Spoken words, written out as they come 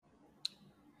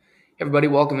Everybody,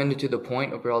 welcome into The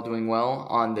Point. Hope you're all doing well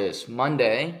on this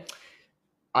Monday.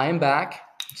 I am back.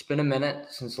 It's been a minute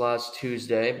since last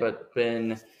Tuesday, but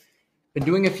been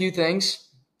doing a few things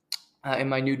in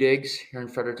my new digs here in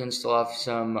Fredericton. Still have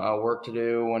some work to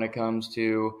do when it comes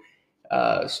to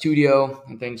studio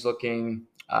and things looking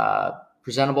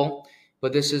presentable.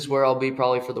 But this is where I'll be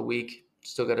probably for the week.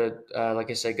 Still gotta, like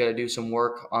I said, gotta do some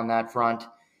work on that front.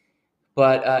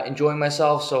 But enjoying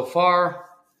myself so far.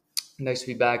 Nice to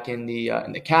be back in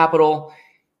the capital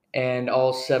and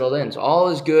all settled in. So all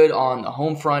is good on the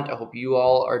home front. I hope you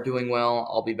all are doing well.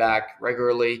 I'll be back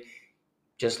regularly.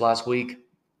 Just last week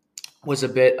was a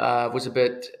bit of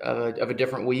a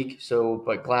different week.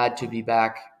 But glad to be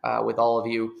back with all of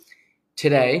you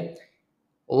today.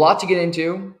 A lot to get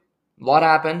into. A lot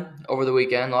happened over the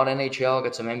weekend. A lot of NHL.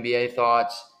 Got some NBA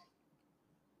thoughts.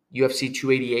 UFC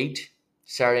 288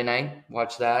 Saturday night.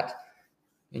 Watched that.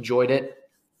 Enjoyed it.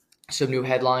 Some new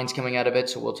headlines coming out of it,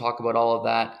 so we'll talk about all of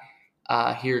that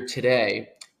here today.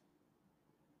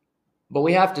 But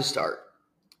we have to start.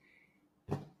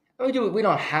 We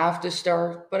don't have to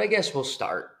start, but I guess we'll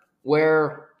start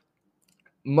where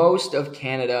most of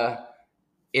Canada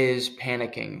is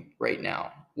panicking right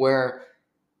now, where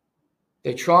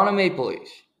the Toronto Maple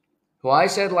Leafs, who I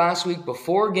said last week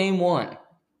before Game 1,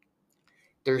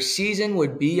 their season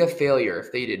would be a failure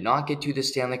if they did not get to the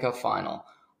Stanley Cup Final,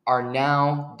 are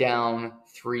now down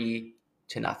 3-0.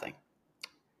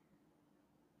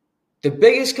 The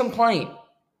biggest complaint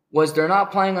was they're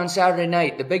not playing on Saturday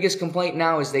night. The biggest complaint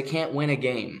now is they can't win a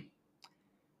game.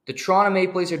 The Toronto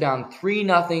Maple Leafs are down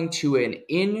 3-0 to an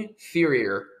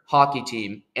inferior hockey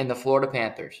team in the Florida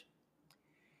Panthers.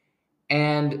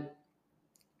 And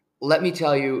let me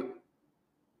tell you,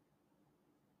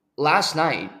 last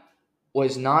night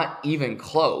was not even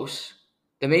close.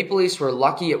 The Maple Leafs were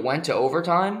lucky it went to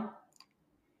overtime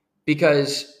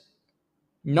because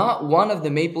not one of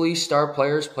the Maple Leafs star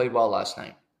players played well last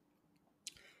night.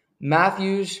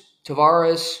 Matthews,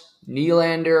 Tavares,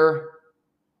 Nylander,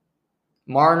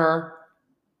 Marner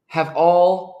have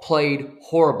all played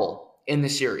horrible in the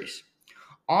series.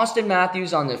 Austin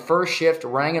Matthews on the first shift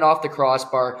rang it off the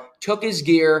crossbar, took his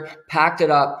gear, packed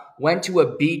it up, went to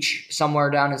a beach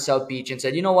somewhere down in South Beach and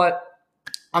said, you know what?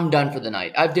 I'm done for the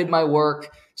night. I've did my work.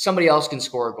 Somebody else can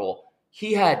score a goal.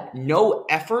 He had no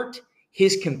effort.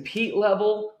 His compete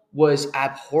level was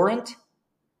abhorrent.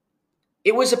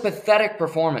 It was a pathetic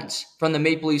performance from the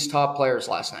Maple Leafs top players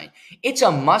last night. It's a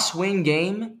must-win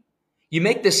game. You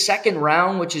make the second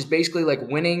round, which is basically like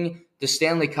winning the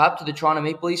Stanley Cup to the Toronto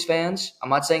Maple Leafs fans. I'm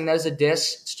not saying that as a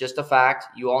diss. It's just a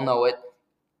fact. You all know it.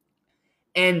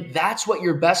 And that's what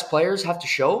your best players have to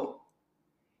show.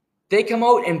 They come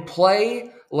out and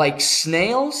play like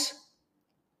snails,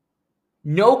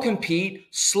 no compete,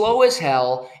 slow as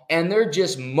hell, and they're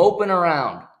just moping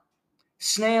around.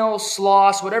 Snail,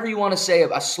 sloth, whatever you want to say,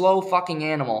 a slow fucking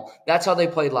animal. That's how they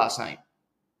played last night.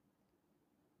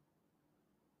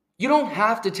 You don't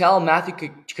have to tell Matthew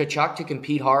Tkachuk to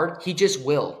compete hard. He just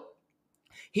will.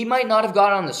 He might not have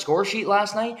got on the score sheet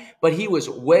last night, but he was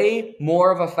way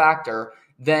more of a factor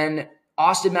than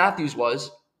Austin Matthews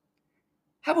was.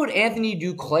 How about Anthony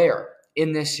Duclair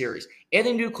in this series?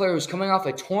 Anthony Duclair was coming off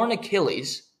a torn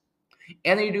Achilles.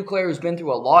 Anthony Duclair has been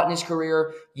through a lot in his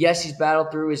career. Yes, he's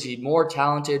battled through. Is he more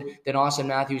talented than Austin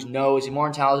Matthews? No. Is he more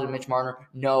talented than Mitch Marner?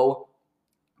 No.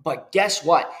 But guess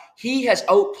what? He has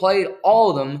outplayed all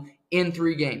of them in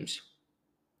 3 games.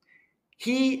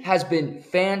 He has been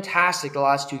fantastic the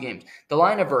last 2 games. The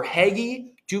line of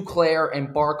Verhaeghe, Duclair, and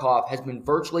Barkov has been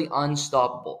virtually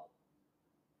unstoppable.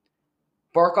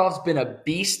 Barkov's been a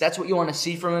beast. That's what you want to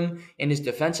see from him in his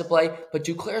defensive play. But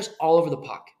Duclair's all over the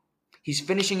puck. He's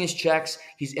finishing his checks.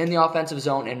 He's in the offensive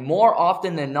zone. And more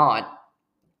often than not,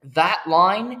 that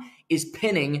line is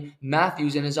pinning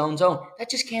Matthews in his own zone. That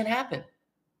just can't happen.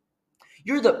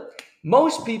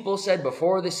 Most people said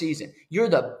before the season, you're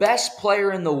the best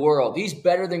player in the world. He's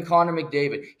better than Connor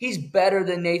McDavid. He's better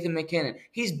than Nathan McKinnon.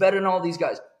 He's better than all these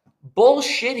guys.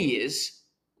 Bullshit he is.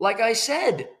 Like I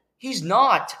said, he's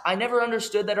not. I never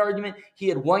understood that argument. He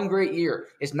had one great year.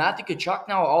 Is Matthew Tkachuk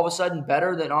now all of a sudden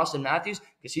better than Austin Matthews?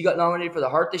 Because he got nominated for the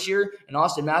Hart this year, and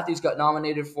Austin Matthews got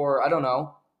nominated for, I don't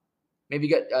know, maybe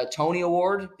get a Tony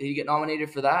Award. Did he get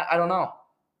nominated for that? I don't know.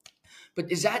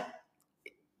 But is that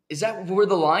where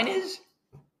the line is?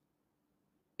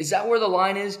 Is that where the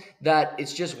line is, that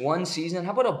it's just one season?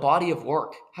 How about a body of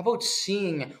work? How about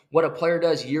seeing what a player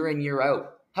does year in, year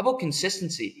out? How about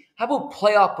consistency? How about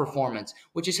playoff performance,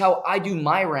 which is how I do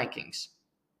my rankings?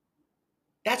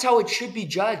 That's how it should be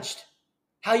judged.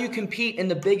 How you compete in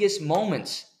the biggest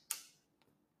moments.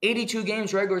 82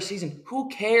 games regular season. Who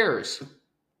cares?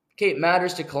 Okay, it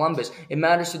matters to Columbus. It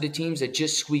matters to the teams that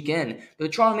just squeak in. But the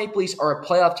Toronto Maple Leafs are a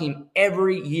playoff team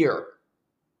every year.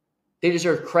 They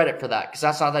deserve credit for that because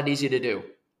that's not that easy to do.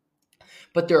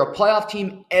 But they're a playoff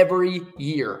team every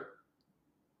year.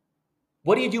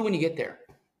 What do you do when you get there?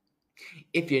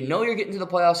 If you know you're getting to the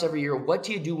playoffs every year, what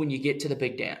do you do when you get to the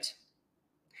big dance?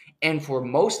 And for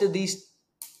most of these,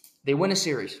 they win a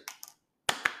series.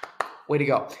 Way to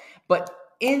go. But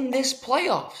in this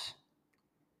playoffs,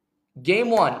 Game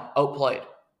 1, outplayed.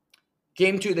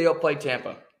 Game 2, they outplayed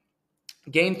Tampa.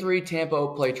 Game 3, Tampa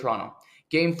outplayed Toronto.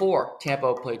 Game 4, Tampa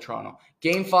outplayed Toronto.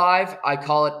 Game 5, I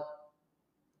call it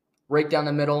right down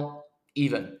the middle,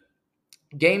 even.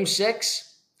 Game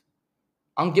 6,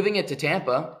 I'm giving it to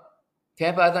Tampa.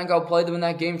 Tampa, I think, outplayed them in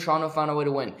that game. Toronto found a way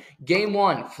to win. Game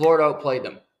 1, Florida outplayed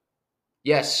them.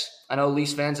 Yes, I know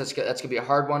Leafs fans, that's going to be a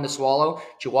hard one to swallow.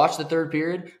 Did you watch the third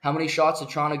period? How many shots did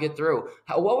Toronto get through?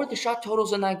 What were the shot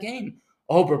totals in that game?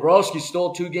 Oh, Bobrovsky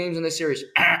stole 2 games in this series.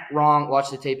 Wrong.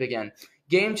 Watch the tape again.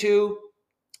 Game 2,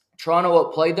 Toronto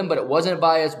outplayed them, but it wasn't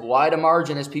by as wide a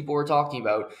margin as people were talking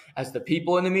about. As the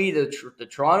people in the media, the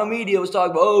Toronto media was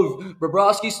talking about, oh,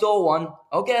 Bobrovsky stole 1.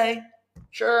 Okay,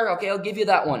 sure. Okay, I'll give you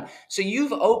that one. So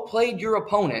you've outplayed your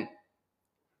opponent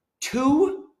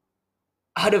 2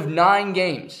 out of 9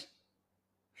 games.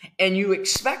 And you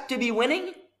expect to be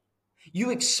winning?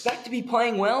 You expect to be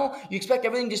playing well? You expect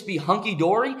everything just to be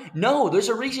hunky-dory? No, there's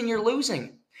a reason you're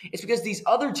losing. It's because these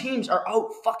other teams are out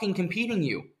fucking competing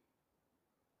you.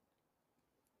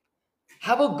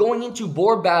 How about going into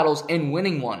board battles and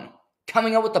winning one?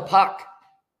 Coming out with the puck.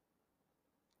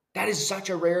 That is such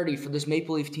a rarity for this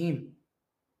Maple Leaf team.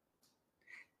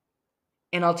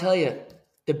 And I'll tell you,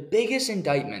 the biggest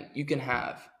indictment you can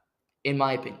have, in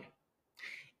my opinion,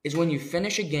 is when you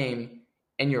finish a game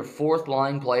and your fourth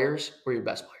line players were your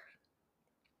best players.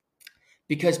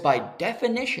 Because by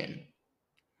definition,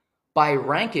 by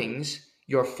rankings,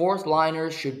 your fourth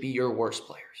liners should be your worst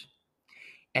players.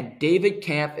 And David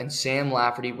Kampf and Sam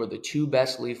Lafferty were the 2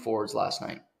 best Leaf forwards last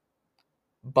night.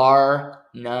 Bar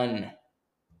none.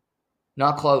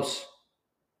 Not close.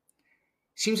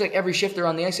 Seems like every shift they're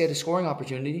on the ice, they had a scoring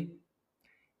opportunity.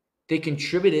 They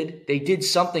contributed. They did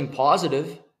something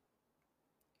positive.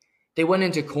 They went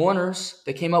into corners.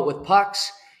 They came out with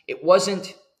pucks. It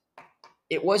wasn't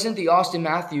the Auston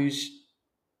Matthews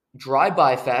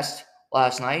drive-by fest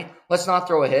last night. Let's not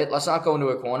throw a hit. Let's not go into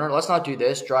a corner. Let's not do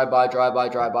this. Drive-by, drive-by,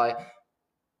 drive-by.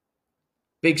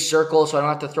 Big circle so I don't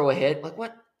have to throw a hit. Like,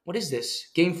 what is this?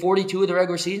 Game 42 of the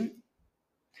regular season?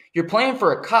 You're playing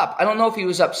for a cup. I don't know if he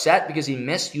was upset because he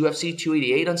missed UFC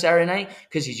 288 on Saturday night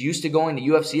because he's used to going to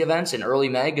UFC events in early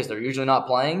May because they're usually not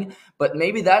playing. But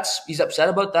maybe he's upset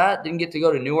about that. Didn't get to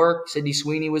go to Newark. Sydney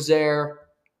Sweeney was there.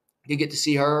 Didn't get to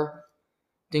see her.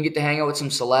 Didn't get to hang out with some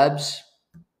celebs.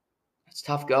 It's a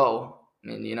tough go. I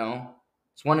mean, there's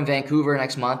one in Vancouver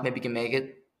next month. Maybe you can make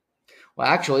it. Well,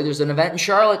 actually, there's an event in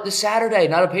Charlotte this Saturday.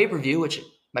 Not a pay-per-view, which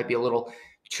might be a little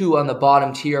too on the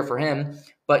bottom tier for him.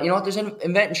 But you know what? There's an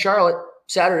event in Charlotte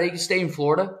Saturday. You can stay in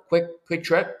Florida. Quick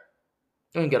trip.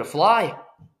 Don't even get to fly.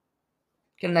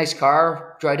 Get a nice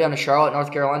car. Drive down to Charlotte,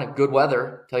 North Carolina. Good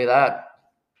weather. Tell you that.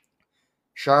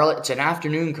 Charlotte, it's an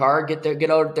afternoon car. Get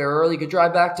out there early. You could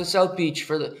drive back to South Beach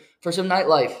for some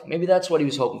nightlife. Maybe that's what he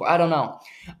was hoping for. I don't know.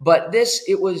 But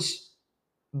it was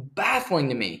baffling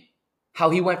to me how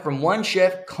he went from one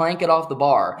shift, clank it off the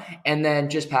bar, and then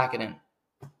just pack it in.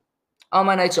 Oh,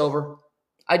 my night's over.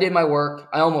 I did my work.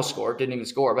 I almost scored. Didn't even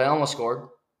score, but I almost scored.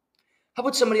 How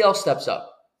about somebody else steps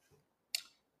up?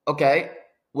 Okay,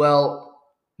 well,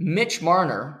 Mitch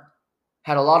Marner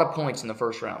had a lot of points in the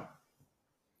first round.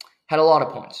 Had a lot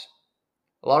of points.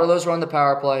 A lot of those were on the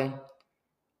power play.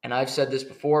 And I've said this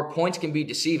before, points can be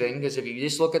deceiving because if you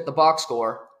just look at the box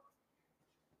score,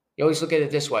 you always look at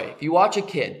it this way. If you watch a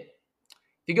kid,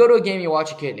 if you go to a game, you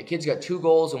watch a kid, and the kid's got 2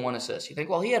 goals and 1 assist. You think,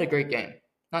 well, he had a great game.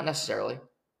 Not necessarily.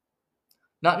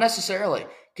 Not necessarily,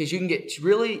 because you can get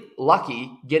really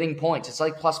lucky getting points. It's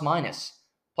like plus minus.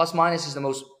 Plus minus is the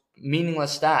most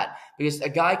meaningless stat because a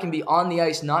guy can be on the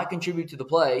ice, not contribute to the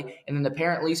play, and then the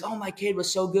parent leaves, oh, my kid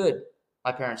was so good.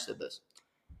 My parents did this.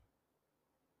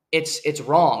 It's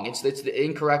wrong. It's the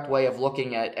incorrect way of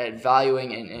looking at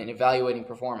valuing and evaluating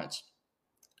performance.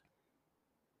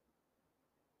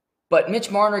 But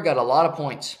Mitch Marner got a lot of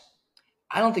points.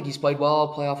 I don't think he's played well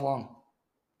all playoff long.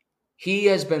 He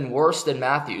has been worse than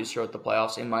Matthews throughout the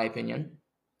playoffs, in my opinion.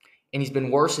 And he's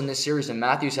been worse in this series, and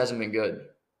Matthews hasn't been good.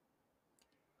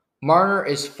 Marner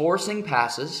is forcing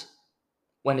passes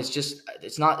when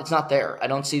it's not there. I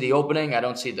don't see the opening. I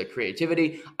don't see the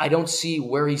creativity. I don't see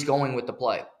where he's going with the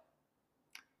play.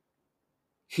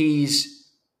 He's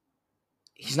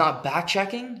He's not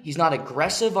back-checking. He's not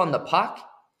aggressive on the puck.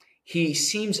 He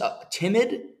seems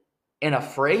timid and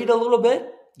afraid a little bit.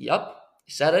 Yep,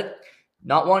 he said it.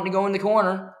 Not wanting to go in the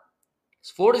corner.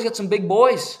 Florida's got some big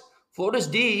boys. Florida's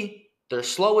D, they're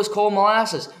slow as cold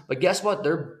molasses. But guess what?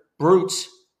 They're brutes. Do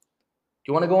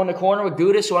you want to go in the corner with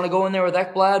Gudas? You want to go in there with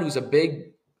Ekblad, who's a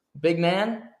big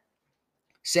man?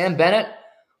 Sam Bennett,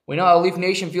 we know how Leaf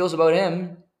Nation feels about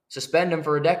him. Suspend him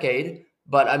for a decade.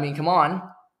 But, I mean, come on.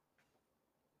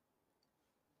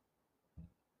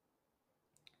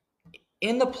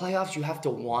 In the playoffs, you have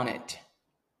to want it.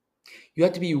 You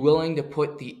have to be willing to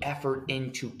put the effort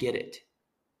in to get it.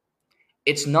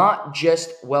 It's not just,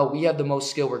 well, we have the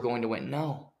most skill, we're going to win.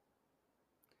 No.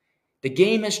 The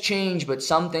game has changed, but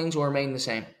some things will remain the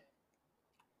same.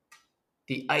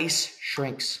 The ice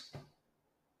shrinks.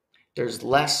 There's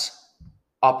less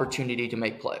opportunity to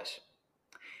make plays.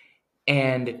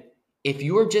 And if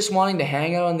you are just wanting to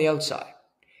hang out on the outside,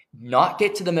 not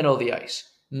get to the middle of the ice,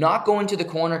 not go into the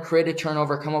corner, create a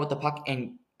turnover, come up with the puck,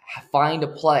 and find a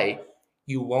play,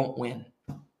 you won't win.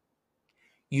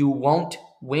 You won't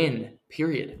win,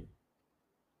 period.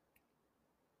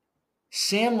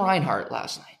 Sam Reinhart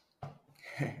last night,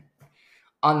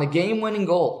 on the game-winning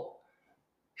goal,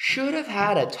 should have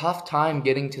had a tough time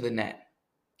getting to the net.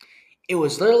 It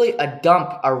was literally a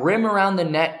dump, a rim around the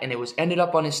net, and it was ended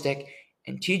up on his stick,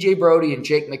 and TJ Brody and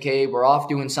Jake McCabe were off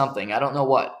doing something. I don't know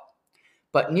what.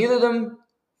 But neither of them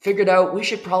figured out we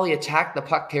should probably attack the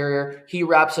puck carrier. He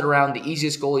wraps it around, the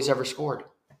easiest goal he's ever scored.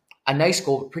 A nice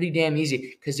goal, but pretty damn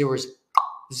easy because there was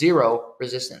zero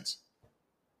resistance.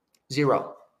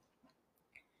 Zero.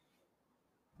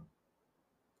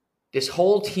 This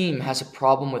whole team has a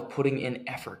problem with putting in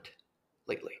effort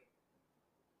lately.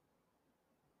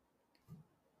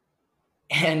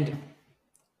 And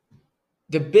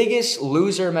the biggest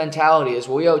loser mentality is,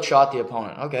 well, we outshot the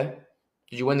opponent. Okay.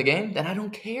 Did you win the game? Then I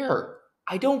don't care.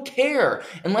 I don't care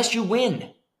unless you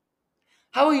win.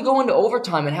 How will you go into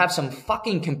overtime and have some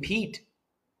fucking compete?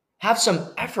 Have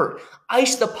some effort.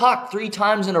 Ice the puck 3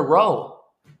 times in a row.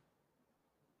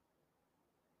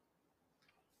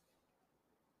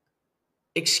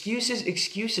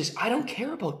 Excuses. I don't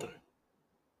care about them.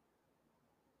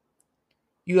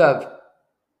 You have,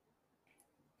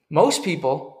 most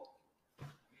people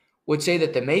would say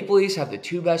that the Maple Leafs have the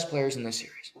 2 best players in this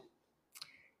series.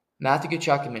 Matthew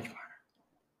Tkachuk and Mitch Marner.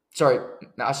 Sorry,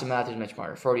 Austin Matthews and Mitch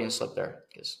Marner. Freudian slip there,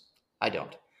 because I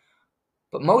don't.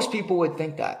 But most people would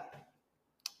think that.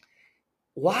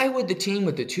 Why would the team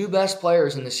with the 2 best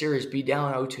players in the series be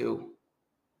down 0-2?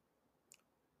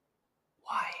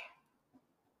 Why?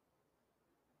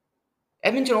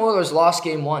 Edmonton Oilers lost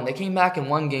game 1. They came back and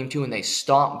won game 2, and they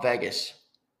stomped Vegas.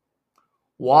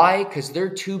 Why? Because their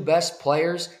 2 best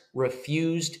players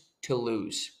refused to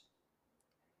lose.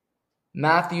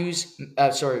 McDavid,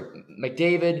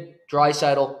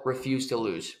 Draisaitl refused to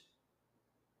lose.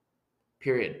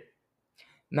 Period.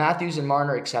 Matthews and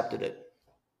Marner accepted it.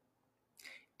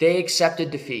 They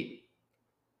accepted defeat.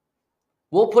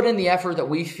 We'll put in the effort that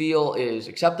we feel is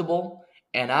acceptable,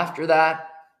 and after that,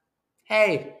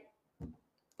 hey,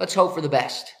 let's hope for the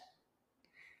best.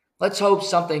 Let's hope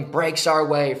something breaks our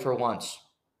way for once.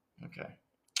 Okay.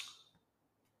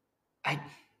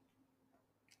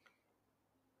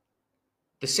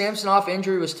 The Samsonov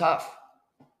injury was tough,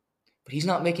 but he's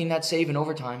not making that save in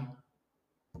overtime.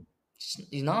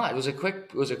 He's not. It was a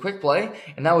quick play,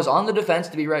 and that was on the defense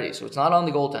to be ready, so it's not on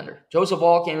the goaltender. Joseph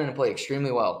Woll came in and played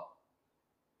extremely well.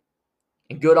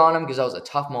 And good on him because that was a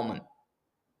tough moment.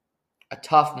 A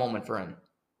tough moment for him.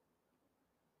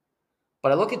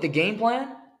 But I look at the game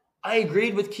plan, I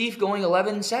agreed with Keefe going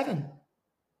 11-7.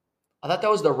 I thought that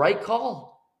was the right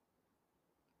call.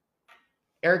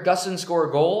 Eric Gustin scored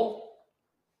a goal.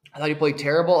 I thought he played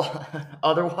terrible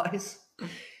otherwise.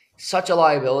 Such a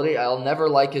liability. I'll never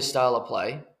like his style of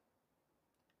play.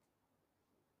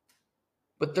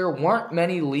 But there weren't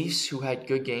many Leafs who had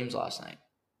good games last night.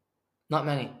 Not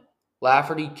many.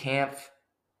 Lafferty, Kampf,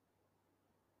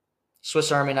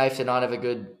 Swiss Army Knife did not have a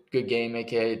good game,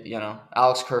 aka,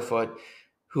 Alex Kerfoot,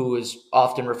 who is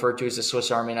often referred to as a Swiss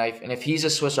Army Knife. And if he's a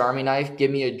Swiss Army Knife,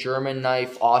 give me a German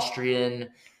knife, Austrian,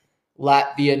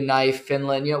 Latvian knife,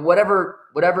 Finland,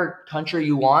 whatever country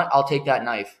you want, I'll take that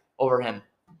knife over him.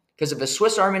 Because if a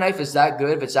Swiss Army knife is that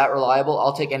good, if it's that reliable,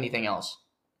 I'll take anything else.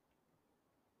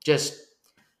 Just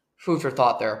food for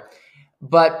thought there.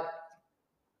 But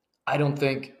I don't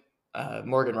think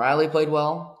Morgan Riley played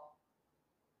well.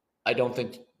 I don't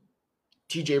think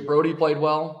TJ Brody played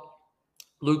well.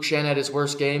 Luke Schenn had his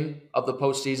worst game of the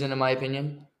postseason, in my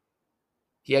opinion.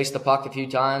 He iced the puck a few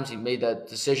times. He made that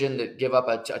decision to give up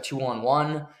a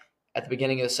 2-on-1. at the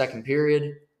beginning of the second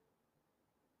period.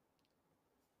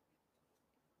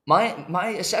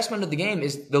 My assessment of the game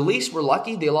is the Leafs were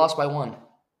lucky they lost by 1.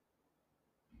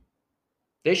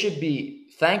 They should be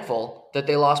thankful that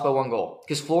they lost by 1 goal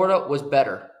because Florida was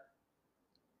better.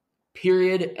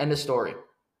 Period. End of story.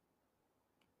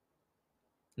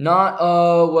 Not,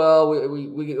 oh, well,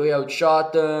 we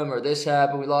outshot them or this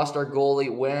happened. We lost our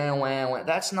goalie. Wah.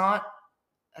 That's not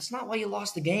why you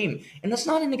lost the game. And that's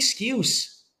not an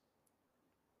excuse.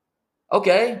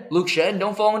 Okay, Luke Shen,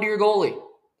 don't fall into your goalie.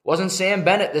 Wasn't Sam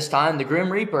Bennett this time, the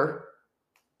Grim Reaper,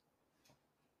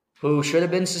 who should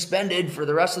have been suspended for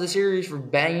the rest of the series for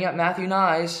banging up Matthew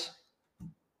Nyes.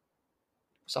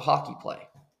 It's a hockey play.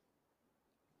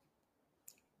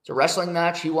 It's a wrestling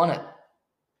match. He won it.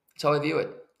 That's how I view it.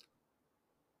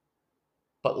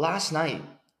 But last night,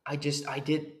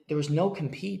 there was no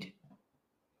compete.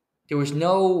 There was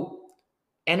no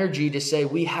energy to say,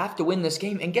 we have to win this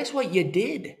game. And guess what? You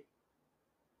did.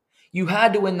 You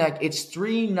had to win that. It's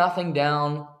 3-0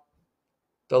 down.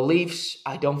 The Leafs,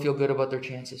 I don't feel good about their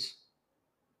chances.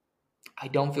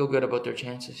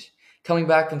 Coming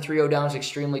back from 3-0 down is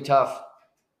extremely tough.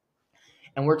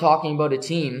 And we're talking about a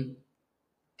team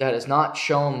that has not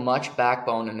shown much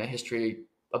backbone in the history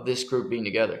of this group being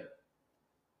together.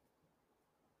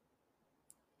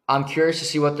 I'm curious to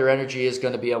see what their energy is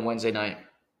going to be on Wednesday night.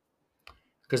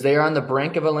 Because they are on the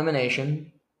brink of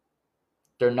elimination.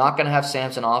 They're not going to have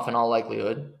Samsonov in all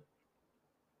likelihood.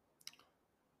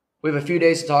 We have a few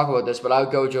days to talk about this, but I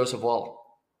would go Joseph Woll.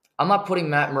 I'm not putting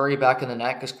Matt Murray back in the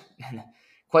net because,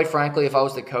 quite frankly, if I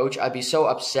was the coach, I'd be so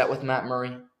upset with Matt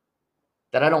Murray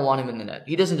that I don't want him in the net.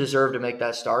 He doesn't deserve to make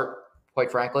that start,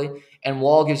 quite frankly, and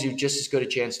Woll gives you just as good a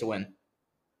chance to win.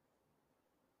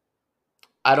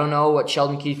 I don't know what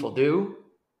Sheldon Keefe will do,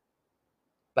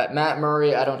 but Matt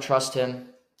Murray, I don't trust him.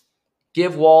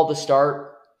 Give Woll the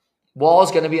start. Woll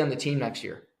is going to be on the team next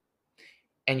year.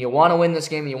 And you want to win this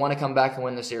game and you want to come back and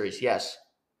win the series, yes.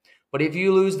 But if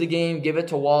you lose the game, give it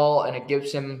to Woll and it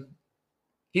gives him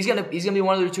he's gonna be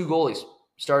one of their 2 goalies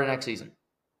starting next season.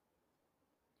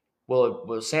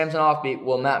 Will Samsonov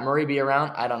will Matt Murray be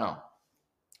around? I don't know.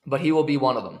 But he will be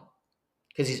one of them.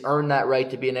 Because he's earned that right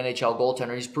to be an NHL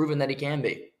goaltender. He's proven that he can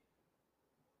be.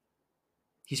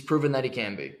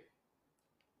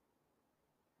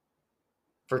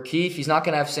 For Keefe, he's not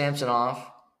going to have Samsonov.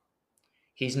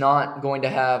 He's not going to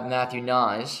have Matthew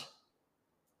Nyes.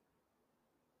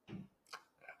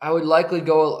 I would likely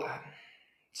go.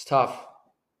 It's tough.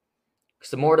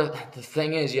 Because the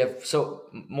thing is, you have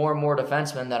more and more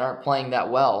defensemen that aren't playing that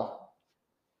well.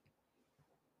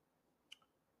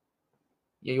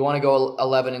 You want to go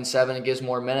 11-7. It gives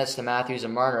more minutes to Matthews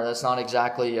and Marner. That's not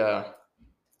exactly a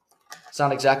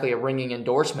ringing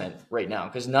endorsement right now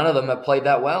because none of them have played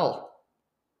that well.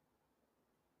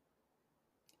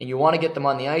 And you want to get them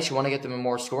on the ice. You want to get them in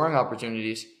more scoring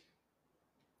opportunities.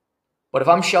 But if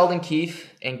I'm Sheldon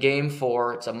Keefe in Game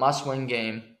 4, it's a must-win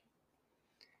game.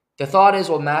 The thought is,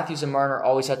 well, Matthews and Marner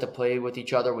always have to play with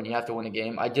each other when you have to win a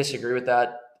game. I disagree with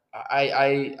that.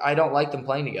 I don't like them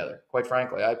playing together, quite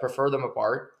frankly. I prefer them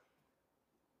apart.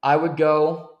 I would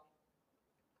go,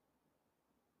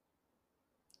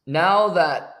 now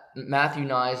that Matthew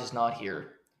Nyes is not here,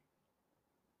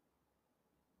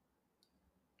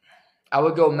 I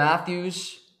would go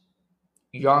Matthews,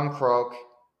 Yarncroke,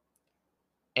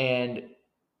 and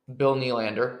Bill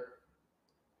Nylander.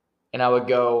 And I would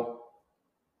go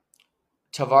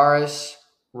Tavares,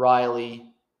 O'Reilly,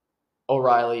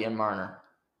 and Marner.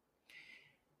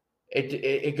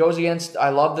 It goes against,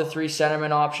 I love the 3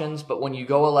 centerman options, but when you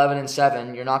go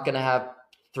 11-7, you're not going to have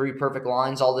 3 perfect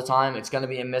lines all the time. It's going to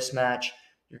be a mismatch.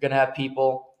 You're going to have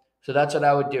people. So that's what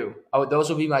I would do. Those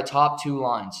would be my top 2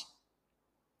 lines.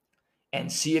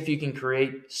 And see if you can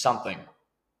create something.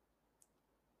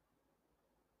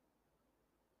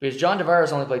 Because John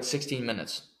Tavares only played 16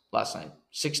 minutes last night.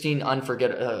 16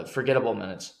 forgettable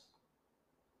minutes.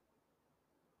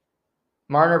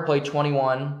 Marner played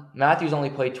 21. Matthews only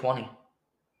played 20.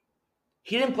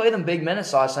 He didn't play them big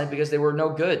minutes last night because they were no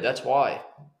good. That's why.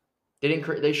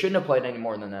 They shouldn't have played any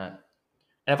more than that.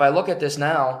 And if I look at this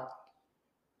now,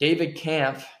 David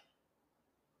Kampf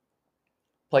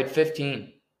played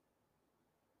 15.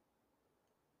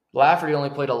 Lafferty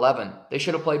only played 11. They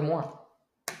should have played more.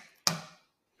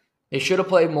 They should have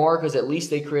played more because at least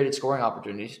they created scoring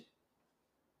opportunities.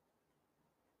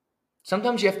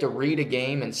 Sometimes you have to read a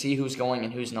game and see who's going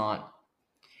and who's not.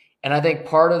 And I think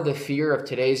part of the fear of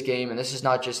today's game, and this is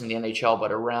not just in the NHL,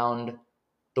 but around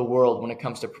the world when it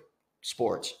comes to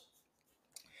sports,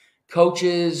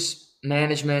 coaches,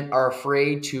 management are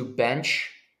afraid to bench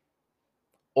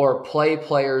or play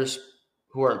players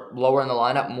who are lower in the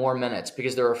lineup more minutes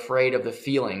because they're afraid of the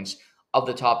feelings of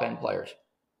the top-end players.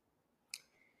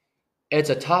 It's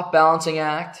a tough balancing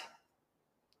act.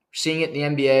 We're seeing it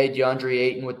in the NBA. DeAndre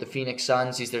Ayton with the Phoenix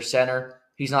Suns. He's their center.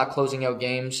 He's not closing out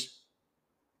games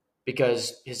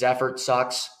because his effort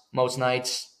sucks most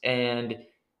nights, and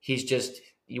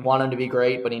you want him to be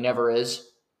great, but he never is.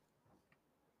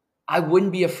 I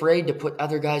wouldn't be afraid to put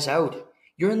other guys out.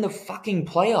 You're in the fucking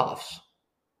playoffs.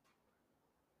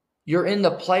 You're in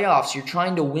the playoffs. You're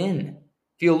trying to win.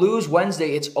 If you lose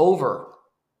Wednesday, it's over.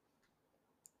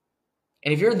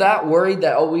 And if you're that worried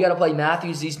that, we got to play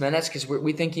Matthews these minutes because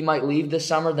we think he might leave this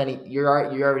summer, then you're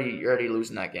already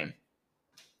losing that game.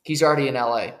 He's already in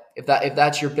LA. If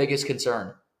that's your biggest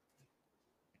concern,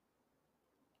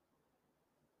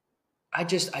 I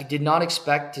did not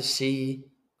expect to see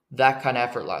that kind of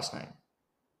effort last night.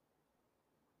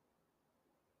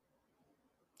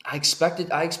 I expected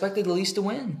the Leafs to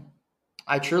win.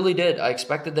 I truly did. I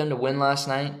expected them to win last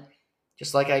night,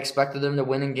 just like I expected them to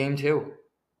win in Game 2.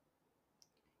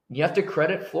 You have to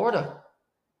credit Florida.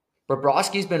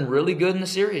 Bobrovsky's been really good in the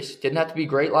series. Didn't have to be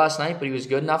great last night, but he was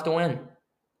good enough to win.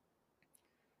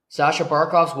 Sasha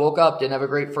Barkov's woke up, didn't have a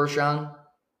great first round.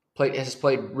 Has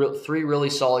played 3 really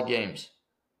solid games.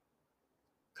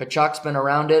 Kachuk's been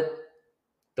around it.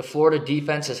 The Florida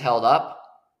defense has held up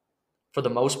for the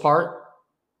most part.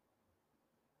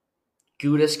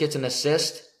 Gudas gets an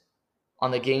assist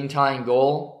on the game-tying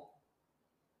goal,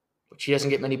 which he doesn't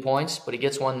get many points, but he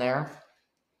gets one there.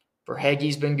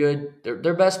 Verhaeghe's been good.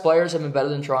 Their best players have been better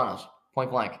than Toronto's.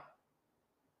 Point blank.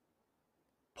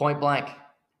 Point blank.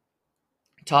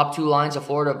 Top 2 lines of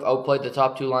Florida have outplayed the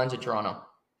top 2 lines of Toronto.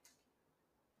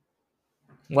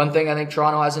 One thing I think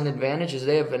Toronto has an advantage is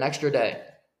they have an extra day.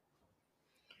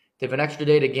 They have an extra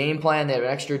day to game plan. They have an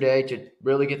extra day to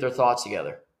really get their thoughts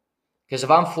together. Because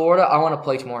if I'm Florida, I want to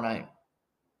play tomorrow night.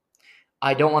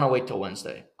 I don't want to wait till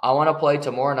Wednesday. I want to play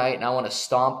tomorrow night, and I want to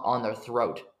stomp on their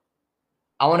throat.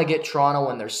 I want to get Toronto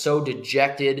when they're so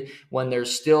dejected, when they're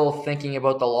still thinking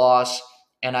about the loss,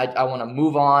 and I want to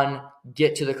move on,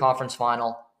 get to the conference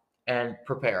final, and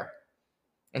prepare.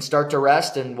 And start to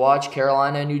rest and watch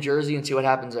Carolina and New Jersey and see what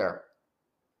happens there.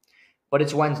 But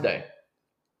it's Wednesday.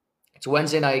 It's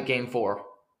Wednesday night, Game 4.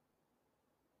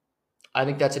 I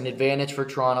think that's an advantage for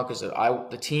Toronto because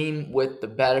the team with the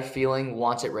better feeling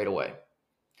wants it right away.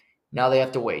 Now they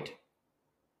have to wait.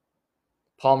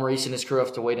 Paul Maurice and his crew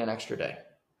have to wait an extra day.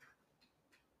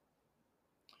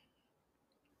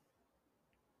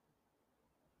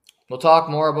 We'll talk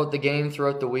more about the game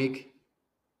throughout the week.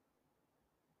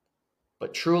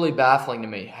 But truly baffling to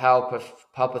me how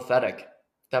pathetic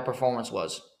that performance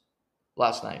was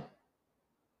last night.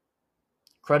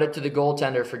 Credit to the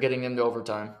goaltender for getting them to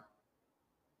overtime.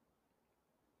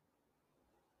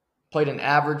 Played an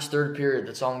average third period.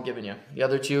 That's all I'm giving you. The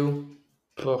other 2,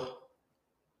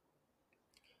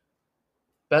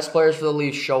 best players for the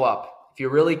Leafs show up. If you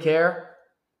really care,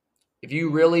 if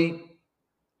you really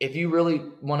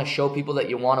want to show people that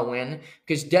you want to win,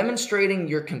 because demonstrating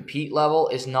your compete level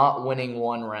is not winning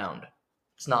one round.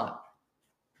 It's not.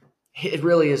 It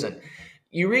really isn't.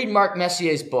 You read Mark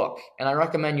Messier's book, and I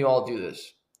recommend you all do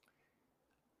this.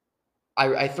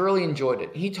 I thoroughly enjoyed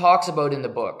it. He talks about in the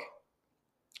book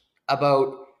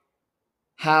about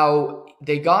how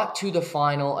they got to the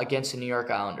final against the New York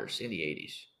Islanders in the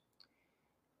 80s.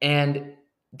 And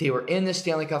they were in the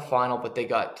Stanley Cup final, but they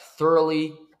got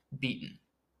thoroughly beaten.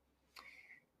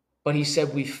 But he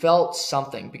said we felt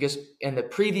something because in the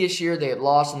previous year they had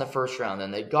lost in the first round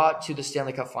and they got to the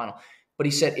Stanley Cup final. But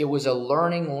he said it was a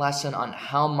learning lesson on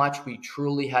how much we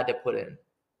truly had to put in.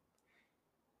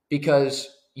 Because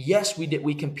yes,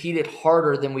 we competed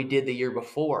harder than we did the year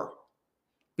before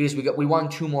because we won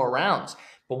 2 more rounds,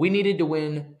 but we needed to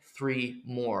win 3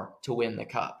 more to win the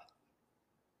cup.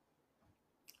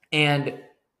 And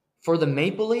for the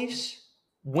Maple Leafs,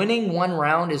 winning 1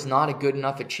 round is not a good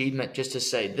enough achievement just to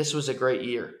say, this was a great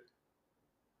year.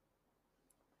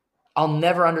 I'll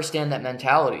never understand that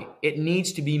mentality. It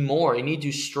needs to be more. You need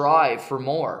to strive for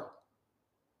more.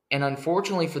 And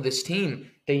unfortunately for this team,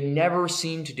 they never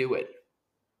seem to do it.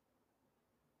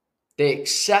 They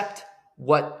accept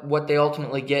what they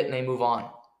ultimately get and they move on.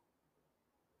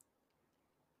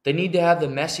 They need to have the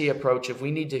Messier approach of we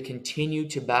need to continue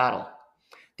to battle.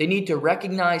 They need to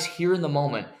recognize here in the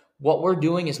moment what we're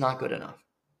doing is not good enough.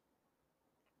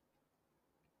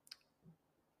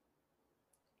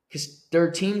 Because there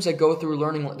are teams that go through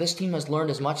learning. This team has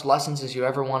learned as much lessons as you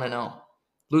ever want to know.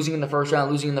 Losing in the first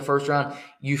round,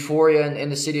 euphoria in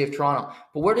the city of Toronto.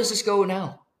 But where does this go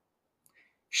now?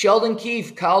 Sheldon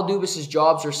Keefe, Kyle Dubas'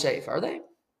 jobs are safe. Are they?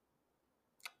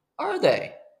 Are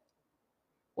they?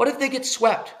 What if they get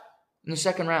swept in the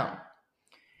second round?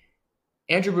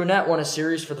 Andrew Brunette won a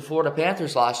series for the Florida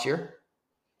Panthers last year.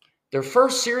 Their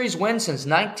first series win since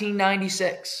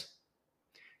 1996.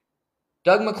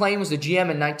 Doug McLean was the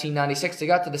GM in 1996. They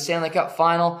got to the Stanley Cup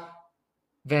final.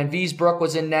 Van Viesbroek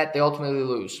was in net. They ultimately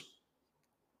lose.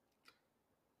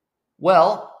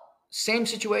 Well, same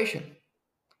situation.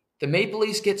 The Maple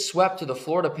Leafs get swept to the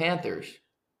Florida Panthers.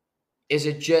 Is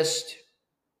it just,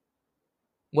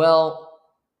 well,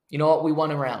 you know what, we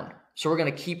won a round, so we're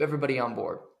going to keep everybody on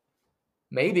board?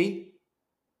 Maybe.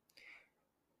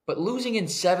 But losing in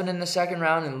 7 in the second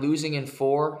round and losing in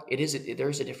 4, there's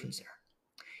a difference there.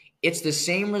 It's the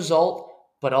same result,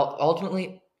 but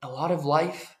ultimately, a lot of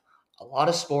life, a lot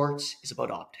of sports is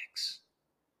about optics.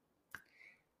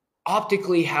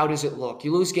 Optically, how does it look?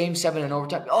 You lose game 7 in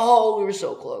overtime. Oh, we were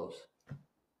so close.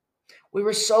 We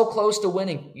were so close to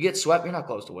winning. You get swept, you're not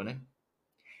close to winning.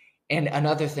 And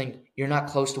another thing, you're not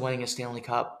close to winning a Stanley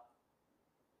Cup.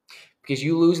 Because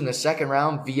you lose in the second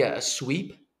round via a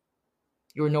sweep,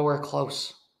 you were nowhere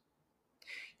close.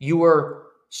 You were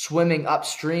swimming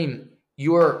upstream.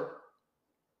 You're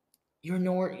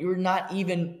not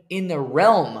even in the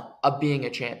realm of being a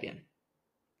champion.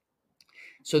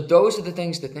 So those are the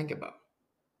things to think about.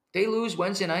 They lose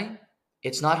Wednesday night.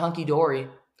 It's not hunky-dory.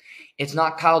 It's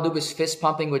not Kyle Dubas fist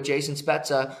pumping with Jason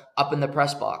Spezza up in the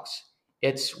press box.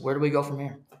 It's, where do we go from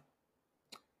here?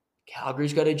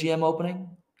 Calgary's got a GM opening.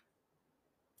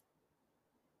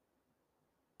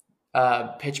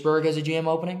 Pittsburgh has a GM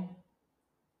opening.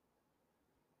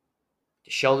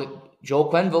 Joel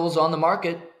Quenneville's on the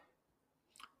market.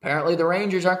 Apparently the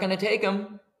Rangers aren't going to take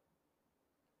him.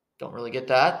 Don't really get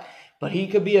that. But he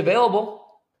could be available.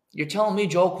 You're telling me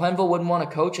Joel Quenneville wouldn't want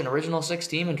to coach an original 6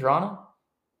 team in Toronto?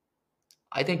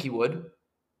 I think he would.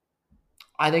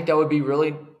 I think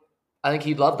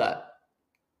he'd love that.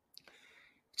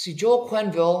 See, Joel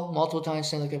Quenneville, multiple-time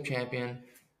Stanley Cup champion,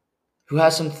 who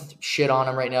has some shit on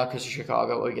him right now because of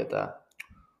Chicago. We get that.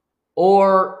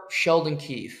 Or Sheldon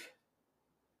Keefe.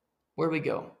 Where do we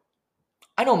go?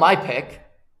 I know my pick,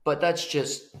 but that's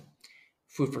just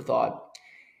food for thought.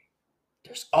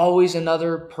 There's always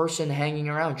another person hanging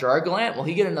around. Gerard Gallant, will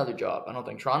he get another job? I don't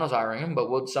think Toronto's hiring him,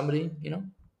 but would somebody,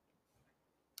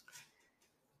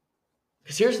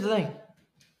 Because here's the thing.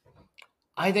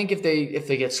 I think if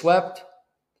they get swept,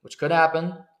 which could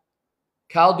happen,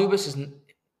 Kyle Dubas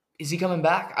is he coming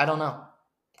back? I don't know.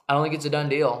 I don't think it's a done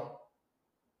deal.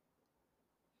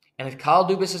 And if Kyle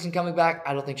Dubas isn't coming back,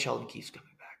 I don't think Sheldon Keefe's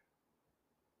coming back.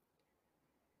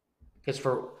 Because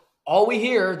for all we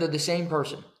hear, they're the same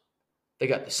person. They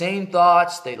got the same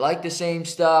thoughts. They like the same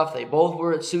stuff. They both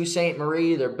were at Sault Ste.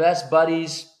 Marie. They're best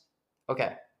buddies.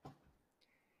 Okay.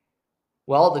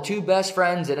 Well, the 2 best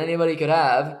friends that anybody could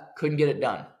have couldn't get it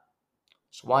done.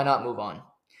 So why not move on?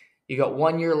 You got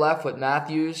 1 year left with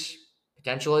Matthews,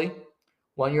 potentially.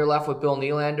 1 year left with Bill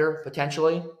Nylander,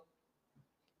 potentially.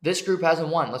 This group hasn't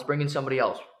won. Let's bring in somebody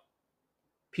else.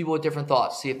 People with different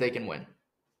thoughts. See if they can win.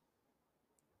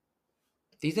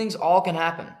 These things all can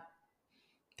happen.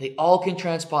 They all can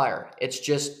transpire. It's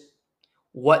just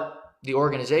what the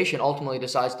organization ultimately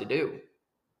decides to do.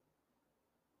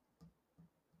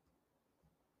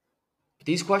 But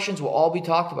these questions will all be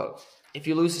talked about. If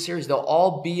you lose the series, they'll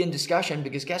all be in discussion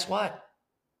because guess what?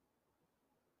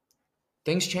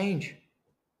 Things change.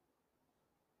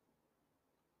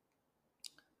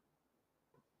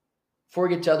 Before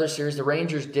we get to other series, the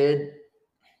Rangers did.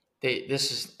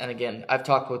 And again, I've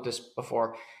talked about this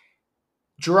before.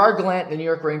 Gerard Gallant and the New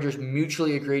York Rangers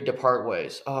mutually agreed to part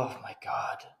ways. Oh my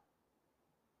God.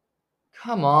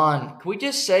 Come on. Can we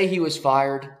just say he was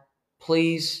fired?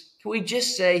 Please? Can we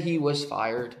just say he was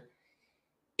fired?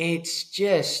 It's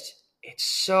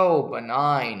so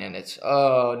benign and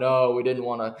oh no, we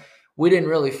didn't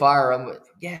really fire him. But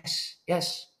yes,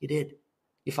 you did.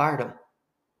 You fired him.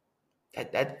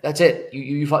 That's it.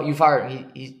 You fired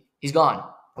him. He's gone.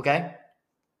 Okay?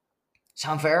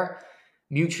 Sound fair?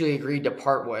 Mutually agreed to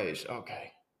part ways.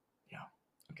 Okay. Yeah.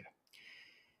 Okay.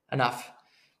 Enough.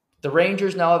 The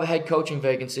Rangers now have a head coaching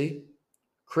vacancy.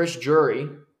 Chris Drury,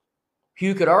 who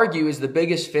you could argue is the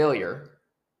biggest failure.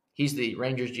 He's the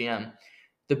Rangers GM.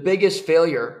 The biggest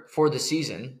failure for the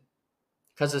season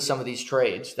because of some of these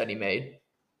trades that he made,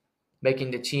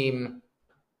 making the team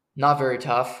not very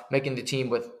tough, making the team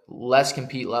with less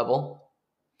compete level,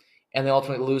 and they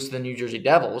ultimately lose to the New Jersey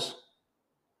Devils.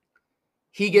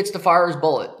 He gets to fire his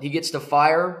bullet. He gets to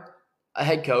fire a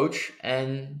head coach,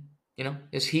 and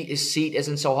his seat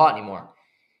isn't so hot anymore.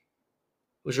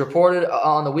 It was reported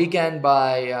on the weekend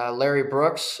by Larry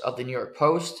Brooks of the New York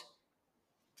Post,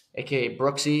 a.k.a.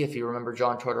 Brooksy, if you remember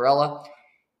John Tortorella.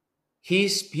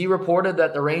 He reported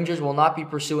that the Rangers will not be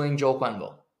pursuing Joel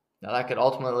Quenneville. Now, that could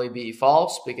ultimately be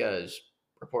false because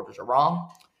reporters are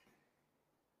wrong.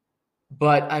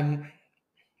 But I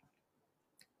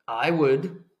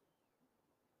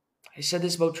said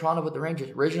this about Toronto with the Rangers.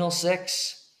 Original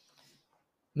 6.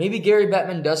 Maybe Gary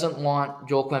Bettman doesn't want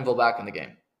Joel Quenneville back in the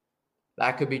game.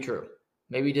 That could be true.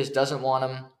 Maybe he just doesn't want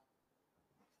him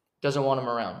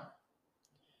around.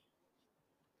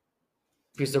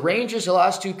 Because the Rangers, the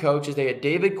last 2 coaches, they had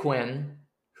David Quinn,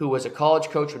 who was a college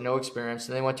coach with no experience,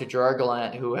 and they went to Gerard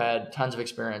Gallant, who had tons of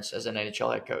experience as an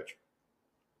NHL head coach.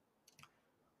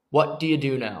 What do you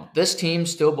do now? This team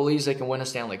still believes they can win a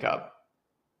Stanley Cup.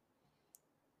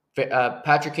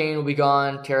 Patrick Kane will be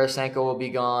gone. Tarasenko will be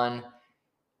gone.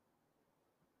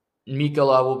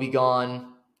 Mikkola will be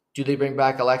gone. Do they bring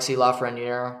back Alexis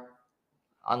Lafreniere?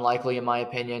 Unlikely, in my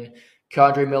opinion.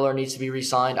 Kadri Miller needs to be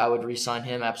re-signed. I would re-sign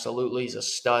him, absolutely. He's a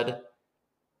stud.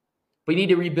 But you need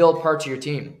to rebuild parts of your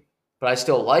team. But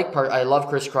I love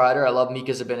Chris Kreider. I love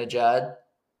Mika Zibanejad.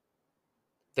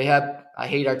 I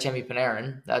hate Artemi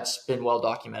Panarin. That's been well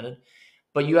documented.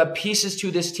 But you have pieces to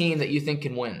this team that you think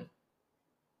can win.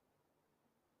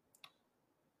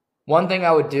 One thing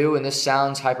I would do, and this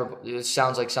sounds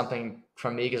like something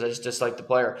from me because I just dislike the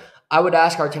player, I would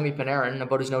ask Artemi Panarin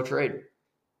about his no trade.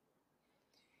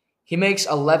 He makes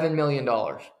 $11 million.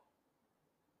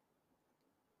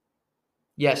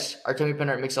 Yes, Artemi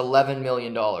Panarin makes $11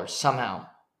 million somehow.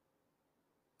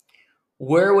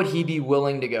 Where would he be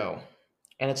willing to go?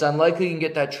 And it's unlikely you can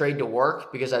get that trade to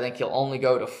work because I think he'll only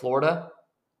go to Florida,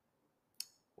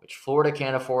 which Florida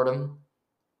can't afford him.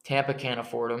 Tampa can't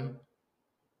afford him.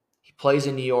 He plays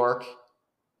in New York.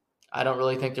 I don't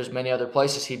really think there's many other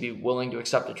places he'd be willing to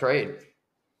accept a trade.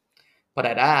 But I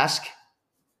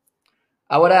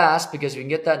would ask because if you can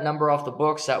get that number off the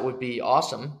books, that would be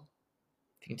awesome.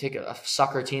 If you can take a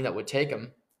sucker team that would take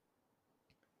him.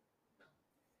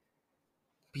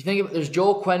 If you think there's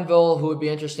Joel Quenneville who would be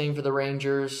interesting for the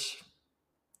Rangers.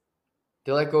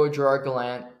 They let go of Gerard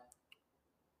Gallant.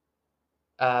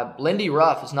 Lindy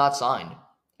Ruff is not signed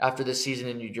after this season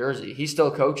in New Jersey. He's still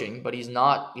coaching, but he doesn't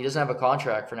have a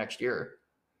contract for next year.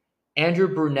 Andrew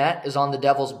Brunette is on the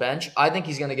Devils bench. I think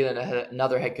he's going to get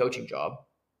another head coaching job.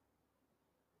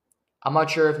 I'm not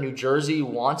sure if New Jersey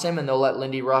wants him and they'll let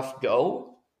Lindy Ruff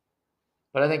go,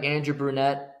 but I think Andrew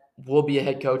Brunette will be a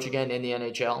head coach again in the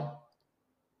NHL.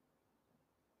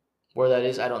 Where that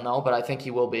is, I don't know, but I think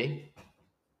he will be.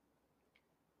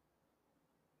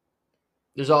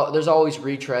 There's always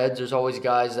retreads. There's always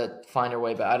guys that find their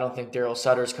way back. I don't think Daryl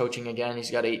Sutter's coaching again.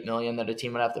 He's got $8 million that a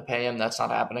team would have to pay him. That's not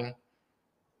happening.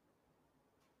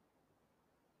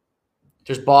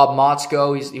 There's Bob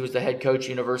Motzko. He was the head coach,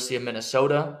 University of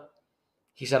Minnesota.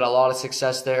 He's had a lot of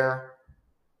success there.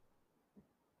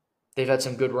 They've had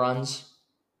some good runs.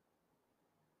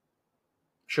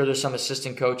 Sure, there's some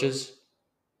assistant coaches.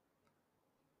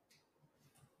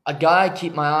 A guy I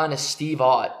keep my eye on is Steve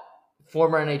Ott,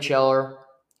 former NHLer,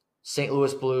 St.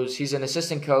 Louis Blues. He's an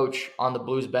assistant coach on the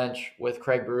Blues bench with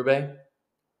Craig Berube.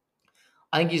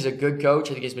 I think he's a good coach.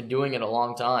 I think he's been doing it a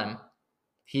long time.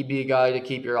 He'd be a guy to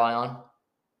keep your eye on.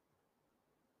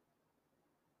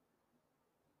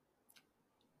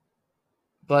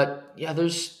 But yeah,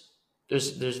 there's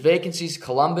vacancies.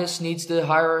 Columbus needs to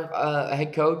hire a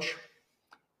head coach.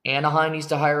 Anaheim needs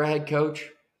to hire a head coach.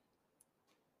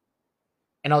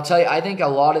 And I'll tell you, I think a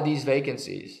lot of these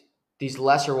vacancies, these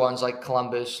lesser ones like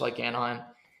Columbus, like Anaheim,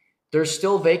 they're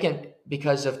still vacant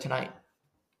because of tonight.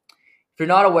 If you're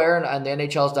not aware, and the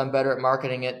NHL has done better at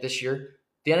marketing it this year,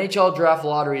 the NHL Draft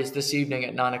Lottery is this evening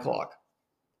at 9 o'clock,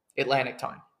 Atlantic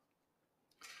time.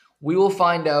 We will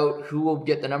find out who will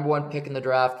get the number 1 pick in the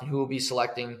draft and who will be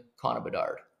selecting Connor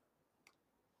Bedard.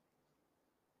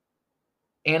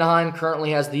 Anaheim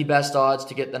currently has the best odds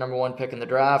to get the number 1 pick in the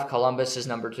draft. Columbus is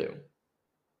number 2.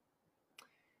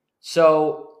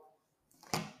 So,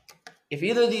 if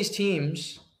either of these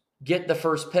teams get the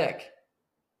first pick,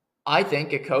 I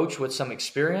think a coach with some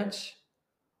experience,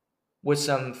 with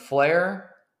some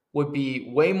flair, would be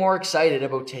way more excited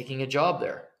about taking a job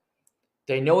there.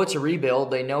 They know it's a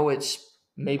rebuild. They know it's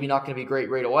maybe not going to be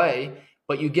great right away,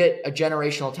 but you get a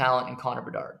generational talent in Connor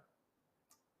Bedard.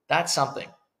 That's something.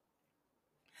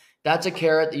 That's a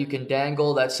carrot that you can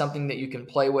dangle. That's something that you can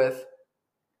play with.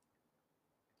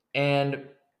 And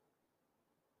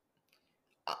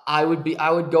I would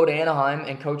go to Anaheim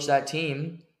and coach that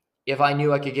team if I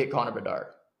knew I could get Connor Bedard.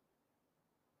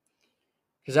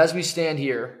 Because as we stand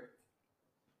here,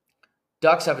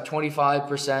 Ducks have a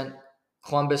 25%,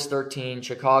 Columbus 13%,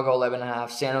 Chicago 11.5%,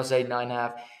 San Jose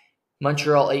 9.5%,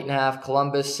 Montreal 8.5%,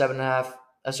 Columbus 7.5%,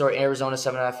 Arizona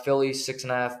 7.5%, Philly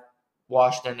 6.5%,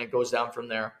 Washington. It goes down from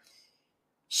there.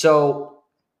 So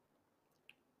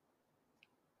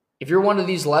if you're one of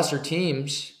these lesser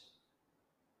teams,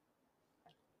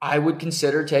 I would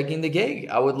consider taking the gig.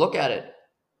 I would look at it.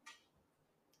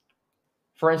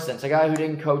 For instance, a guy who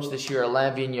didn't coach this year,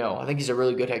 Alain Vigneault. I think he's a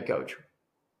really good head coach. I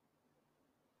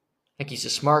think he's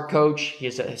a smart coach. He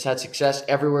has had success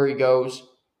everywhere he goes.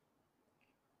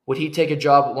 Would he take a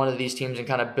job at one of these teams and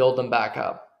kind of build them back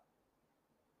up?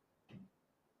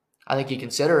 I think you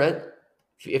consider it.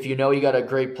 If you know you got a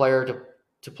great player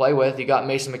to play with, you got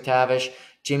Mason McTavish,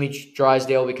 Jimmy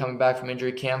Drysdale will be coming back from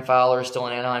injury, Cam Fowler is still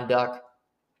an Anaheim Duck.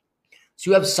 So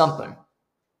you have something.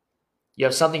 You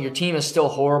have something. Your team is still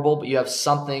horrible, but you have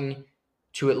something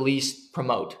to at least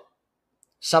promote.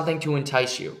 Something to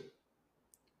entice you.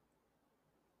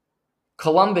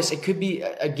 Columbus, it could be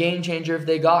a game changer if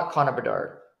they got Connor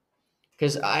Bedard.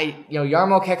 Because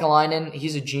Jarmo Kekalainen,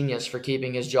 he's a genius for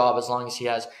keeping his job as long as he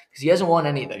has. Because he hasn't won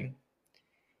anything.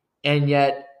 And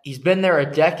yet, he's been there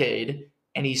a decade,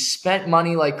 and he's spent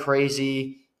money like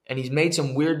crazy, and he's made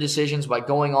some weird decisions by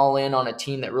going all in on a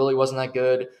team that really wasn't that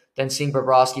good, then seeing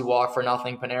Bobrovsky walk for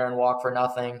nothing, Panarin walk for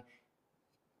nothing.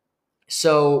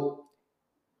 So,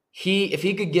 if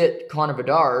he could get Connor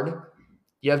Bedard,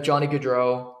 you have Johnny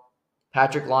Gaudreau,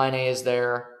 Patrick Laine is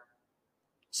there,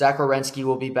 Zach Werenski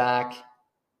will be back,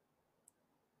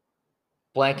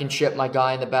 Blankenship, my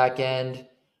guy in the back end,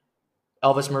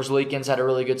 Elvis Merzlikins had a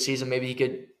really good season. Maybe he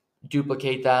could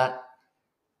duplicate that.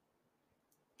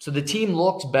 So the team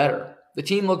looks better. The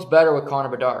team looks better with Connor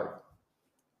Bedard.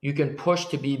 You can push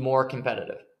to be more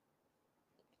competitive.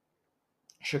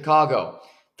 Chicago,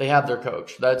 they have their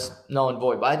coach. That's null and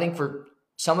void. But I think for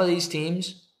some of these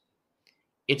teams,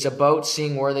 it's about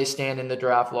seeing where they stand in the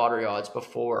draft lottery odds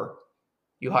before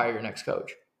you hire your next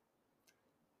coach.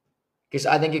 Because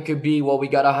I think it could be, well, we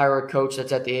got to hire a coach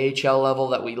that's at the AHL level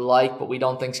that we like, but we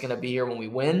don't think is going to be here when we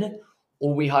win.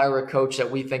 Or we hire a coach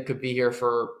that we think could be here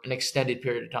for an extended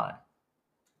period of time.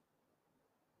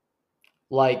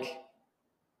 Like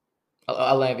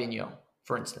Alain Vigneault,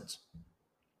 for instance.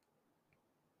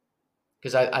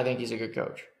 Because I think he's a good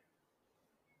coach.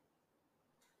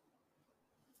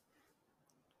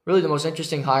 Really, the most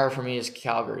interesting hire for me is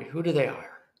Calgary. Who do they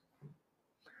hire?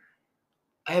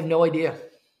 I have no idea.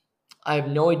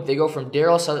 They go from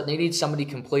Daryl Sutter. They need somebody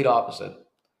complete opposite.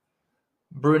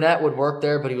 Brunette would work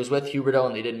there, but he was with Huberdeau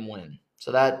and they didn't win.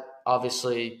 So that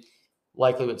obviously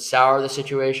likely would sour the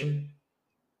situation.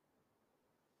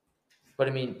 But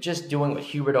I mean, just doing what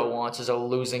Huberdeau wants is a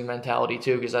losing mentality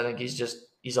too, because I think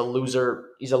he's a loser.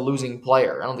 He's a losing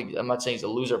player. I'm not saying he's a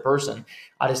loser person.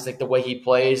 I just think the way he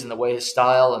plays and the way his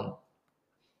style and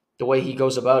the way he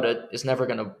goes about it is never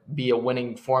going to be a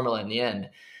winning formula in the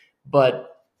end. But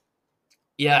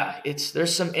yeah,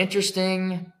 there's some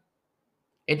interesting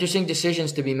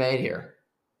decisions to be made here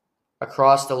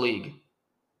across the league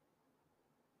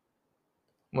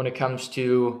when it comes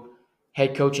to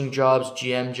head coaching jobs,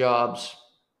 GM jobs.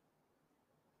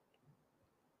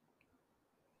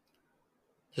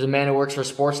 There's a man who works for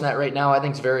Sportsnet right now I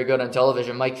think is very good on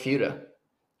television, Mike Futa.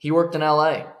 He worked in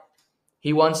LA.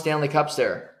 He won Stanley Cups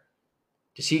there.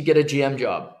 Does he get a GM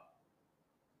job?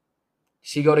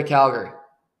 Does he go to Calgary?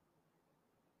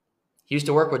 He used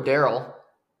to work with Daryl,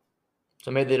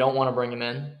 so maybe they don't want to bring him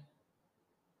in.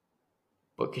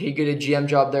 But could he get a GM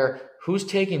job there? Who's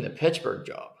taking the Pittsburgh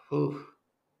job? Who?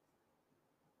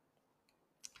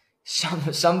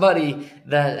 Somebody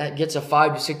that gets a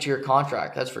 5 to 6 year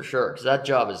contract, that's for sure, because that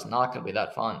job is not going to be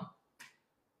that fun.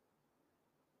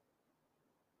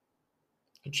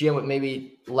 A GM with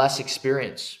maybe less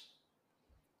experience.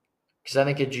 Because I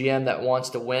think a GM that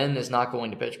wants to win is not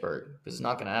going to Pittsburgh, because it's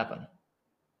not going to happen.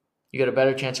 You got a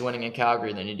better chance of winning in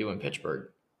Calgary than you do in Pittsburgh.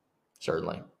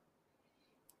 Certainly.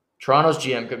 Toronto's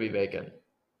GM could be vacant.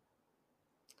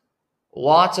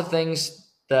 Lots of things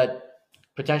that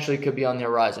potentially could be on the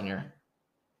horizon here.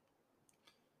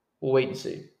 We'll wait and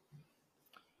see.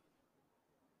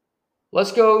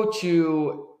 Let's go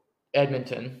to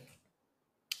Edmonton.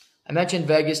 I mentioned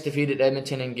Vegas defeated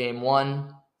Edmonton in Game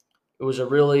 1. It was a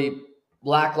really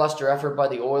lackluster effort by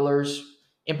the Oilers.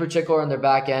 In particular, in their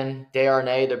back end,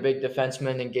 Desharnais, their big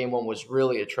defenseman in Game 1 was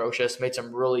really atrocious. Made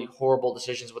some really horrible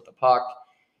decisions with the puck.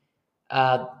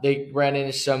 They ran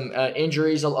into some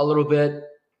injuries a little bit.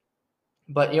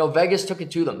 But, Vegas took it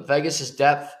to them. Vegas'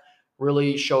 depth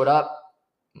really showed up.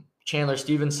 Chandler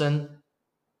Stevenson,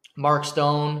 Mark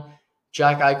Stone,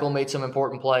 Jack Eichel made some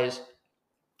important plays.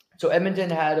 So Edmonton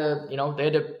had they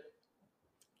had to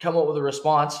come up with a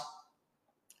response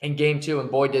in Game 2,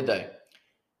 and boy, did they.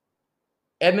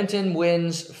 Edmonton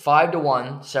wins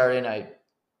 5-1 Saturday night.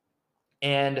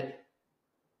 And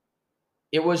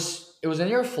it was a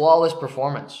near flawless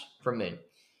performance from me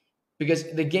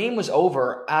because the game was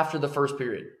over after the first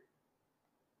period.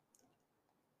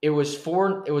 It was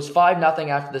 5-0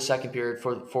 after the second period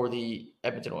for the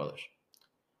Edmonton Oilers.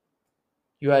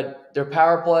 You had their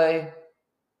power play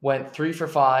went 3 for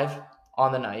 5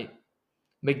 on the night.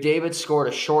 McDavid scored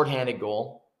a shorthanded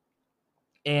goal.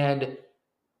 And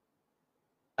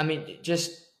I mean,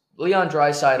 just Leon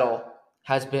Draisaitl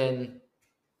has been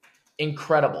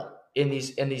incredible in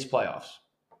these playoffs.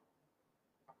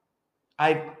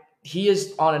 He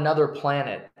is on another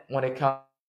planet when it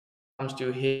comes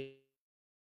to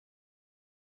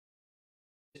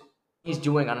he's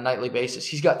doing on a nightly basis.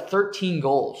 He's got 13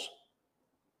 goals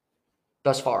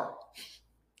thus far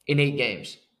in 8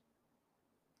 games.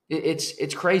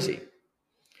 It's crazy.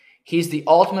 He's the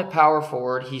ultimate power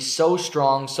forward. He's so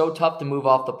strong, so tough to move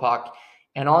off the puck.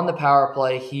 And on the power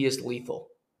play, he is lethal.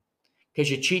 Because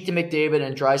you cheat to McDavid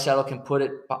and Draisaitl can put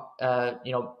it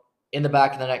in the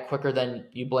back of the net quicker than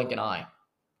you blink an eye.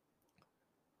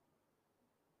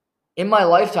 In my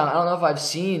lifetime, I don't know if I've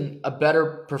seen a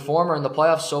better performer in the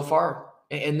playoffs so far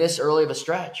in this early of a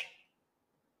stretch.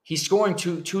 He's scoring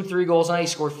 3 goals a night. He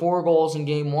scored 4 goals in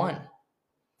game 1.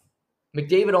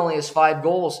 McDavid only has 5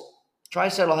 goals.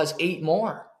 Draisaitl has 8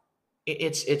 more.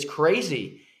 It's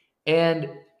crazy. And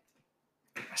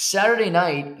Saturday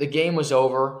night, the game was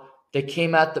over. They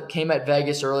came at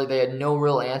Vegas early. They had no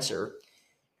real answer.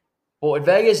 But what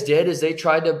Vegas did is they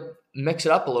tried to mix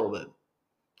it up a little bit.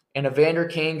 And Evander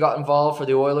Kane got involved for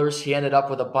the Oilers. He ended up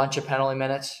with a bunch of penalty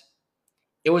minutes.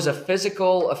 It was a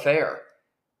physical affair.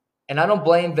 And I don't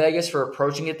blame Vegas for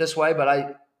approaching it this way, but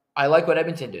I like what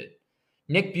Edmonton did.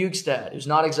 Nick Bjugstad, who's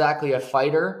not exactly a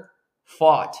fighter,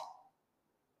 fought.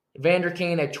 Evander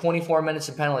Kane had 24 minutes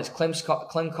of penalties. Klim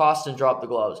Kostin dropped the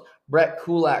gloves. Brett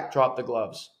Kulak dropped the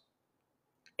gloves.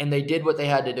 And they did what they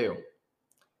had to do.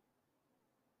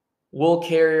 Will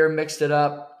Carrier mixed it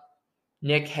up.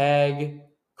 Nick Hague.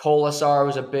 Kolasar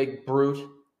was a big brute.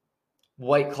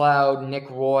 White Cloud, Nick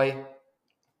Roy.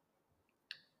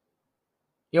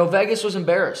 Vegas was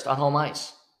embarrassed on home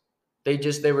ice.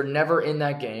 They were never in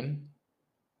that game.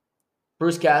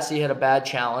 Bruce Cassidy had a bad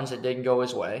challenge that didn't go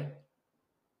his way.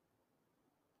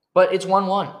 But it's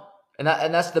 1-1. And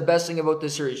that's the best thing about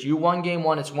this series. You won game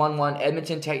 1, it's 1-1.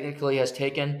 Edmonton technically has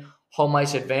taken home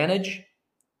ice advantage.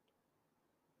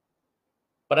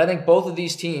 But I think both of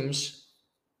these teams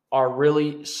are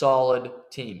really solid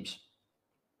teams.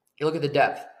 You look at the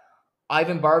depth.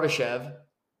 Ivan Barbashev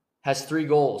has 3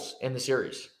 goals in the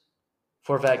series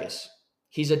for Vegas.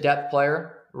 He's a depth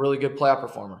player, a really good playoff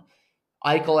performer.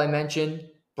 Eichel, I mentioned.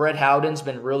 Brett Howden's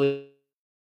been really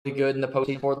good in the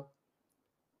postseason for them.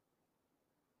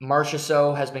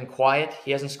 Marchessault has been quiet.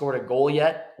 He hasn't scored a goal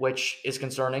yet, which is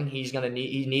concerning.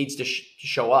 He needs to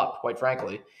show up, quite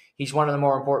frankly. He's one of the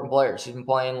more important players. He's been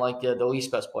playing like the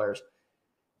least best players.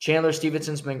 Chandler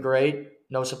Stevenson's been great.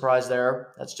 No surprise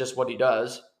there. That's just what he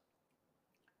does.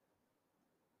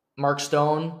 Mark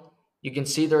Stone, you can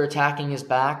see they're attacking his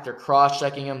back. They're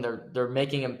cross-checking him. They're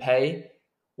making him pay,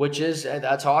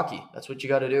 that's hockey. That's what you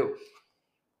got to do.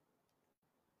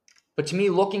 But to me,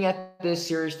 looking at this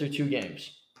series through 2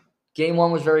 games, Game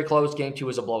 1 was very close. Game 2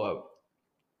 was a blowout.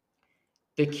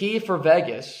 The key for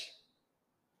Vegas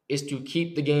is to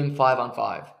keep the game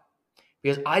 5-on-5.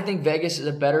 Because I think Vegas is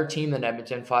a better team than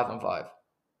Edmonton 5-on-5.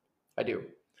 I do.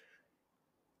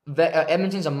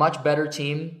 Edmonton's a much better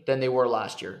team than they were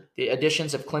last year. The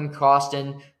additions of Klim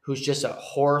Kostin, who's just a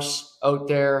horse out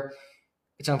there.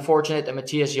 It's unfortunate that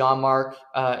Matthias Janmark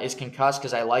is concussed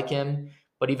because I like him.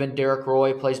 But even Derek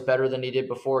Roy plays better than he did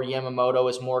before. Yamamoto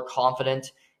is more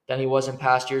confident than he was in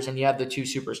past years. And you have the 2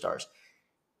 superstars.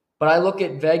 But I look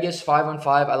at Vegas 5-on-5.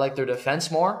 I like their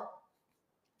defense more.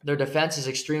 Their defense is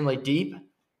extremely deep.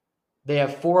 They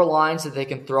have 4 lines that they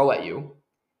can throw at you.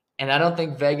 And I don't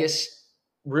think Vegas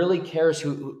really cares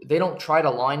who. They don't try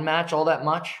to line match all that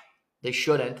much. They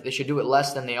shouldn't. They should do it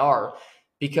less than they are.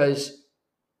 Because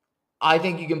I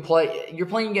think you can play. You're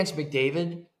playing against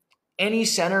McDavid. Any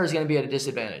center is going to be at a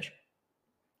disadvantage.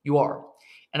 You are.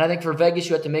 And I think for Vegas,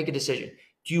 you have to make a decision.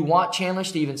 Do you want Chandler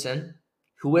Stevenson,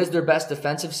 who is their best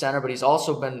defensive center, but he's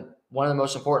also been one of the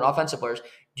most important offensive players?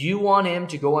 Do you want him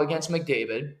to go against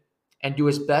McDavid and do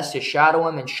his best to shadow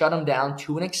him and shut him down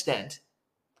to an extent?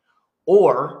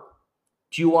 Or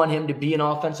do you want him to be an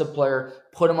offensive player,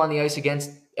 put him on the ice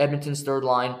against Edmonton's third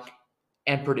line,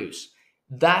 and produce?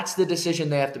 That's the decision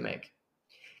they have to make.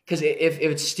 Because if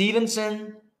it's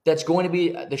Stevenson that's going to be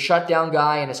the shutdown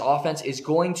guy and his offense is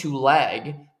going to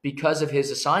lag because of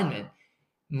his assignment,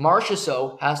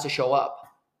 Marchessault has to show up.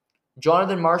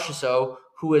 Jonathan Marchessault,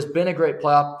 who has been a great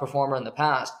playoff performer in the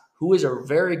past, who is a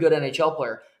very good NHL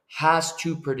player, has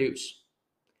to produce,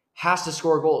 has to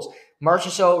score goals.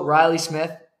 Marchessault, Riley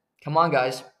Smith, come on,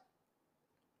 guys.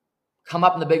 Come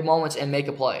up in the big moments and make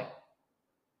a play.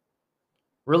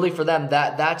 Really, for them,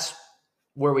 that's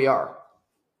where we are.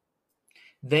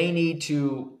 They need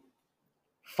to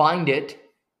find it.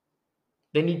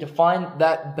 They need to find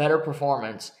that better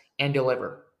performance and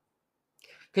deliver.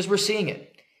 Because we're seeing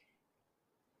it.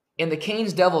 In the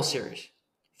Canes-Devils series,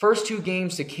 first 2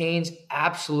 games, the Canes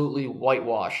absolutely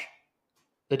whitewash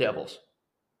the Devils.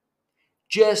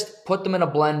 Just put them in a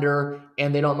blender,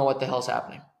 and they don't know what the hell's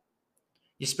happening.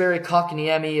 Jesperi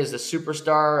Kotkaniemi is the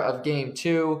superstar of Game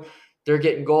 2. They're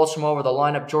getting goals from over the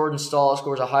lineup. Jordan Staal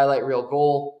scores a highlight reel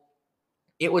goal.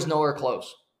 It was nowhere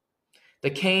close.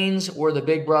 The Canes were the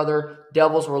big brother.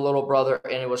 Devils were little brother,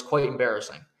 and it was quite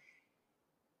embarrassing.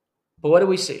 But what do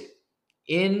we see?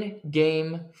 In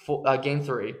Game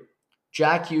 3,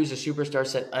 Jack Hughes, the superstar,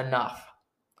 said, enough.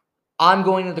 I'm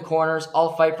going to the corners.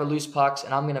 I'll fight for loose pucks,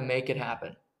 and I'm going to make it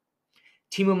happen.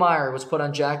 Timo Meier was put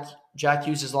on Jack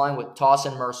Hughes' line with Toss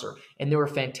and Mercer, and they were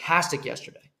fantastic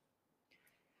yesterday.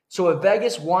 So if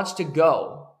Vegas wants to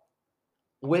go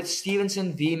with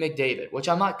Stevenson v. McDavid, which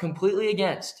I'm not completely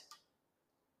against,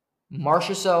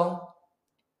 Marchessault,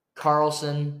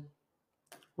 Carlson,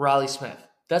 Riley Smith.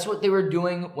 That's what they were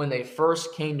doing when they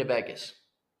first came to Vegas.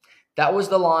 That was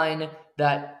the line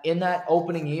that in that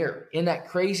opening year, in that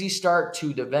crazy start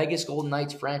to the Vegas Golden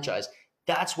Knights franchise,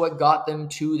 that's what got them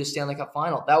to the Stanley Cup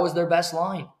final. That was their best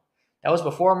line. That was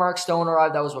before Mark Stone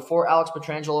arrived. That was before Alex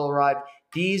Pietrangelo arrived.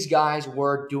 These guys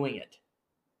were doing it.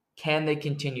 Can they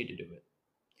continue to do it?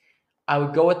 I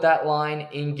would go with that line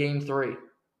in Game 3.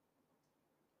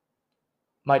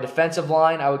 My defensive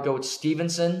line, I would go with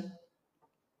Stevenson,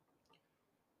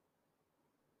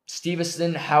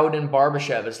 Howden,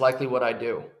 Barbashev is likely what I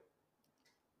do.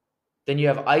 Then you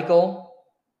have Eichel,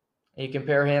 and you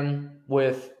compare him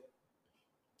with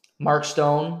Mark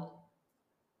Stone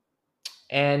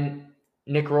and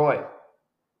Nick Roy.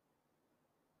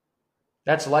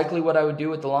 That's likely what I would do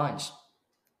with the lines.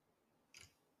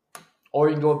 Or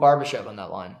you can go with Barbashev on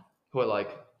that line, who I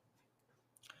like.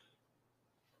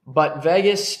 But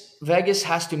Vegas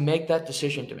has to make that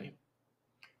decision to me.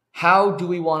 How do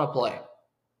we want to play?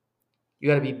 You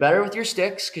got to be better with your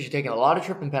sticks because you're taking a lot of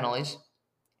tripping penalties.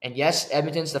 And yes,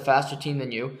 Edmonton's the faster team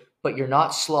than you, but you're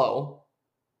not slow.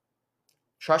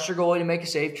 Trust your goalie to make a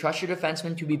save. Trust your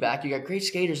defenseman to be back. You got great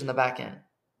skaters in the back end.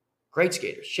 Great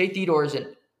skaters. Shea Theodore is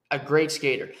a great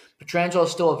skater. Pietrangelo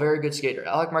is still a very good skater.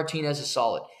 Alec Martinez is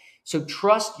solid. So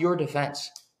trust your defense.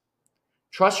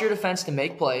 Trust your defense to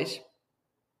make plays.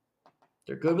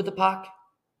 They're good with the puck.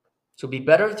 So be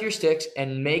better with your sticks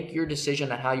and make your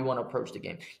decision on how you want to approach the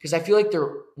game. Because I feel like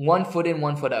they're 1 foot in,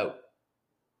 1 foot out.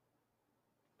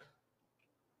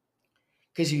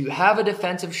 Because you have a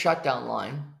defensive shutdown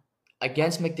line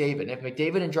against McDavid. If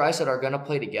McDavid and Draisaitl are going to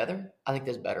play together, I think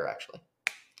that's better, actually.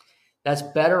 That's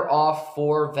better off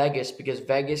for Vegas because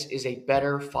Vegas is a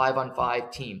better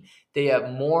 5-on-5 team. They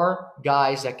have more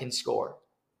guys that can score.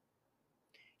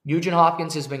 Nugent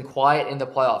Hopkins has been quiet in the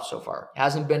playoffs so far.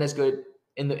 Hasn't been as good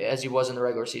as he was in the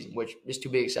regular season, which is to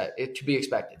be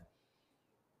expected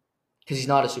because he's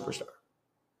not a superstar.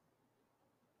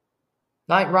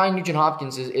 Ryan Nugent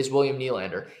Hopkins is William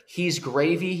Nylander. He's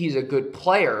gravy. He's a good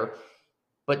player,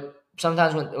 but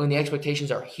sometimes when the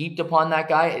expectations are heaped upon that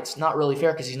guy, it's not really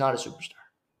fair because he's not a superstar.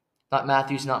 Not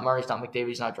Matthews, not Murray, not McDavid,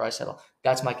 he's not Draisaitl.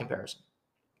 That's my comparison.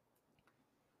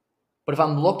 But if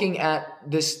I'm looking at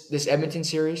this Edmonton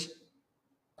series,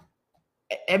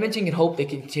 Edmonton can hope they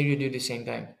continue to do the same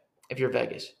thing if you're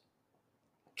Vegas.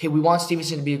 Okay, we want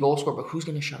Stevenson to be a goal scorer, but who's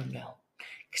going to shut him down?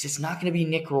 Because it's not going to be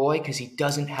Nick Roy because he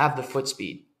doesn't have the foot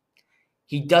speed.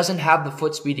 He doesn't have the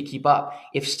foot speed to keep up.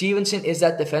 If Stevenson is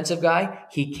that defensive guy,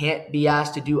 he can't be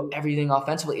asked to do everything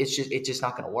offensively. It's just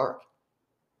not going to work.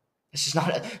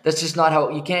 That's just not how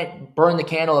you can't burn the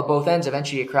candle at both ends.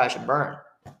 Eventually you crash and burn.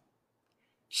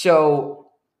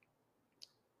 So,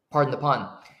 pardon the pun.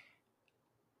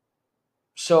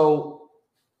 So,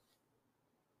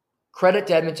 credit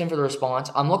to Edmonton for the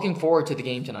response. I'm looking forward to the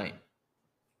game tonight.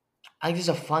 I think this is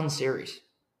a fun series.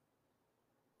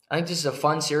 I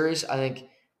think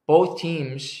both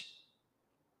teams,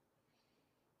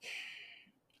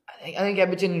 I think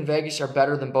Edmonton and Vegas are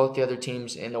better than both the other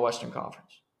teams in the Western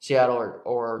Conference. Seattle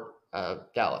or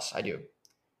Dallas, I do.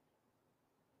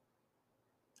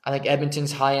 I think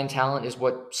Edmonton's high-end talent is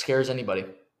what scares anybody.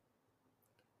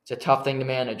 It's a tough thing to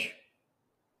manage.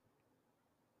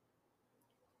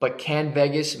 But can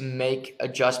Vegas make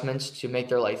adjustments to make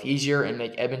their life easier and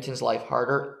make Edmonton's life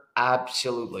harder?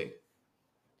 Absolutely.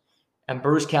 And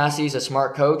Bruce Cassidy's a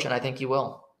smart coach, and I think he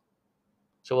will.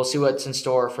 So we'll see what's in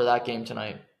store for that game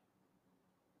tonight.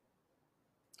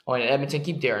 Oh, and Edmonton,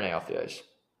 keep Darren off the ice,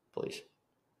 please.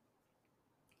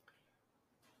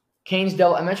 Canes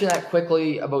dealt. I mentioned that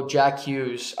quickly about Jack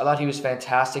Hughes. I thought he was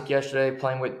fantastic yesterday,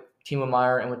 playing with Timo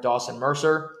Meier and with Dawson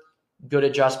Mercer. Good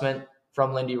adjustment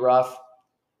from Lindy Ruff.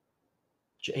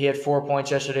 He had 4 points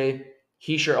yesterday.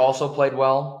 Hischier also played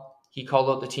well. He called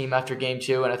out the team after game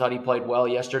 2, and I thought he played well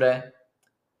yesterday.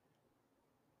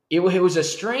 It was a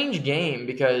strange game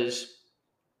because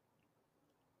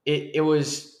it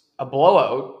was a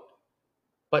blowout,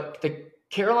 but the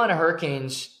Carolina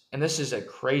Hurricanes, and this is a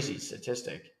crazy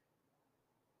statistic,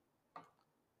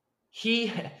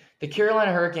 the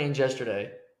Carolina Hurricanes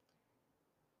yesterday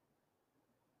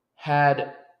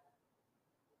had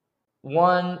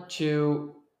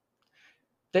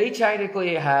they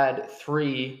technically had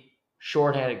 3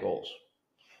 shorthanded goals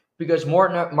because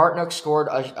Martinook scored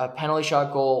a penalty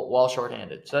shot goal while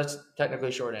shorthanded. So that's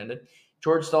technically shorthanded.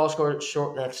 George Stahl scored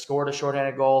a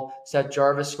shorthanded goal. Seth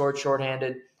Jarvis scored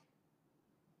shorthanded.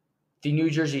 The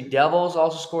New Jersey Devils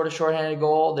also scored a shorthanded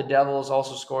goal. The Devils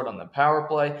also scored on the power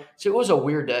play. So it was a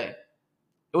weird day.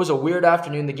 It was a weird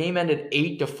afternoon. The game ended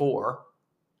 8-4.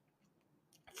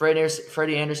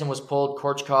 Freddie Anderson was pulled.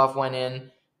 Korchkov went in.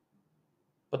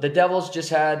 But the Devils just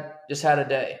had a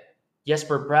day.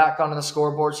 Jesper Bratt on the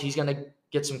scoreboards. He's going to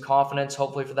get some confidence,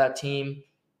 hopefully, for that team.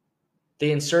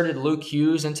 They inserted Luke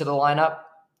Hughes into the lineup,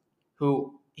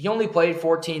 who he only played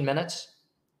 14 minutes.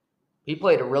 He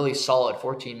played a really solid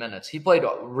 14 minutes. He played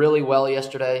really well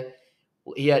yesterday.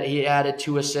 He added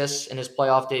 2 assists in his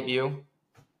playoff debut.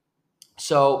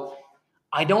 So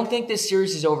I don't think this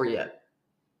series is over yet.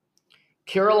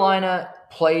 Carolina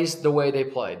plays the way they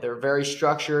play. They're very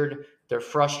structured. They're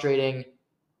frustrating.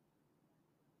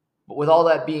 But with all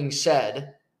that being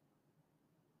said,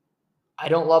 I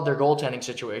don't love their goaltending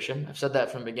situation. I've said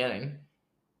that from the beginning.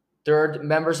 There are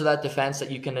members of that defense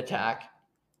that you can attack.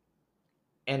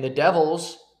 And the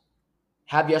Devils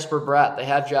have Jesper Bratt. They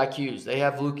have Jack Hughes. They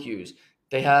have Luke Hughes.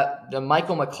 They have the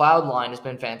Michael McLeod line has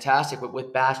been fantastic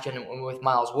with Bastian and with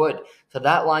Miles Wood. So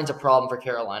that line's a problem for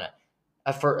Carolina,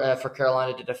 for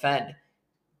Carolina to defend.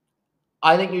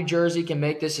 I think New Jersey can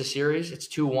make this a series. It's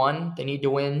 2-1. They need to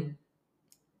win.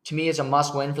 To me, it's a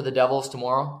must-win for the Devils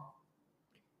tomorrow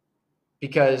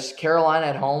because Carolina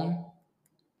at home,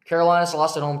 Carolina's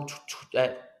lost at home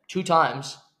 2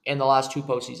 times in the last 2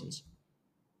 postseasons.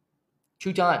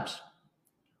 2 times.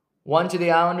 One to the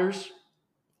Islanders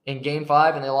in Game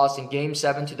 5, and they lost in Game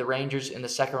 7 to the Rangers in the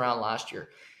second round last year.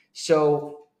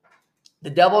 So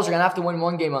the Devils are going to have to win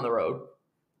 1 game on the road.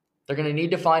 They're going to need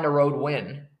to find a road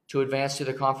win to advance to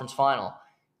the conference final.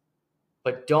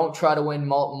 But don't try to win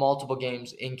multiple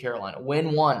games in Carolina.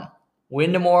 Win 1.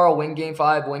 Win tomorrow, win Game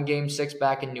 5, win Game 6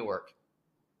 back in Newark.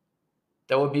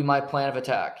 That would be my plan of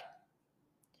attack.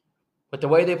 But the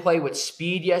way they played with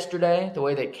speed yesterday, the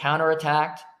way they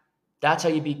counterattacked, that's how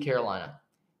you beat Carolina.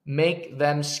 Make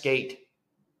them skate.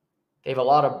 They have a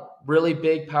lot of really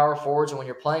big power forwards, and when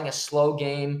you're playing a slow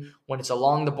game, when it's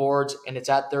along the boards and it's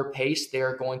at their pace, they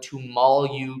are going to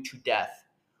maul you to death,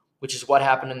 which is what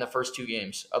happened in the first 2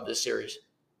 games of this series.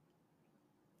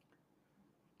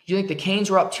 Do you think the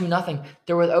Canes were up 2-0?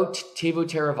 They're without Teuvo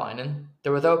Teravainen.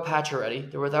 They're without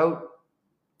Pacioretty. They're without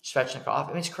Svechnikov. I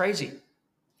mean, it's crazy.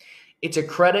 It's a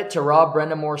credit to Rob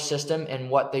Brendamore's system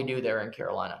and what they do there in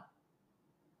Carolina.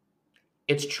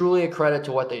 It's truly a credit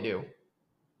to what they do.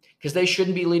 Because they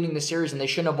shouldn't be leading the series, and they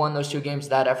shouldn't have won those 2 games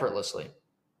that effortlessly.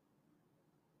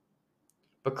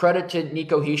 But credit to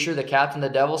Nico Hischier, the captain of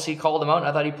the Devils. He called him out, and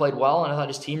I thought he played well, and I thought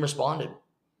his team responded.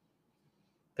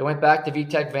 They went back to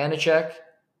Vitek Vanacek,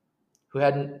 who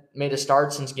hadn't made a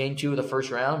start since Game 2 of the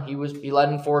first round. He led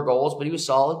in 4 goals, but he was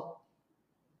solid.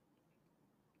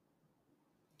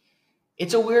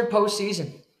 It's a weird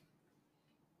postseason.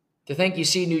 To think you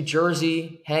see New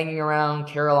Jersey hanging around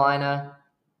Carolina,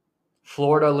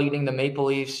 Florida leading the Maple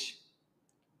Leafs,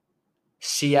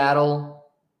 Seattle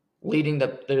leading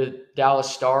the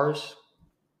Dallas Stars.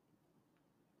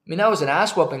 I mean, that was an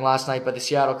ass whooping last night by the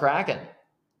Seattle Kraken.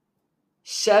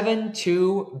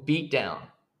 7-2 beatdown.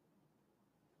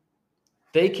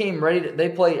 They came ready they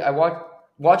played.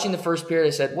 Watching the first period,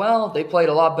 I said, well, they played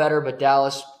a lot better, but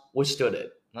Dallas withstood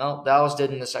it. Well, Dallas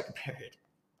did in the second period.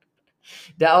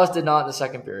 Dallas did not in the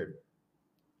second period.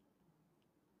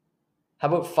 How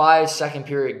about 5 second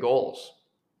period goals?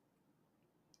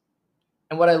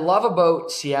 And what I love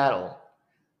about Seattle,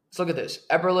 let's look at this.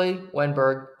 Eberle,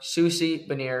 Wenberg, Soucy,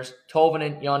 Beniers,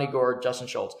 Tolvanen, Yanni Gourde, Justin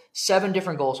Schultz. 7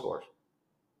 different goal scorers.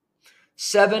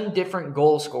 7 different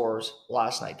goal scorers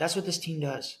last night. That's what this team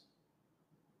does.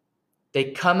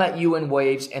 They come at you in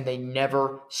waves, and they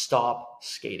never stop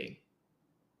skating.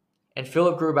 And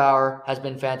Philip Grubauer has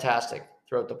been fantastic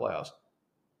throughout the playoffs.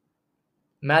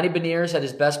 Matty Beniers had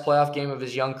his best playoff game of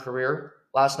his young career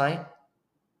last night.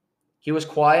 He was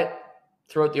quiet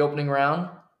throughout the opening round,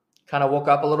 kind of woke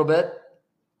up a little bit.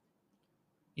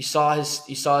 You saw his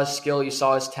skill, you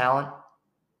saw his talent.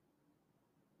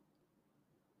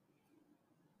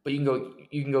 But you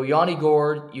can go Yanni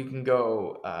Gourde, you can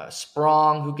go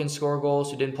Sprong, who can score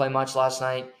goals, who didn't play much last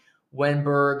night,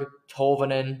 Wenberg,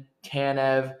 Tolvanen,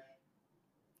 Tanev,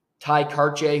 Ty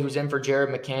Kartye, who's in for Jared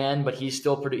McCann, but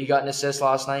he got an assist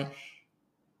last night.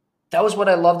 That was what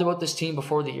I loved about this team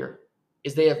before the year,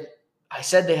 is I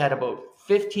said they had about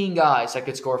 15 guys that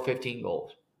could score 15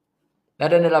 goals.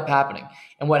 That ended up happening.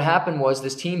 And what happened was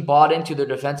this team bought into their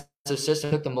defensive system.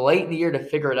 It took them late in the year to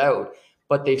figure it out,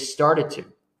 but they've started to.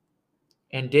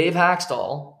 And Dave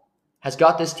Haxtell has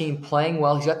got this team playing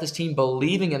well. He's got this team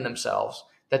believing in themselves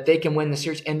that they can win the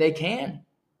series, and they can.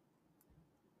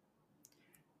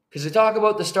 Because to talk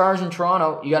about the Stars in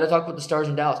Toronto, you got to talk about the Stars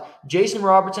in Dallas. Jason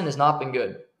Robertson has not been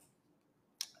good.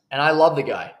 And I love the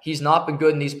guy. He's not been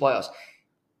good in these playoffs.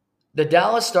 The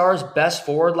Dallas Stars' best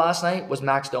forward last night was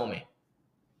Max Domi.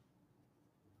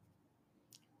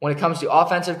 When it comes to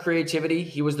offensive creativity,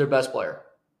 he was their best player.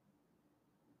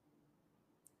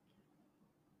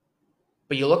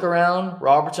 But you look around,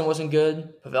 Robertson wasn't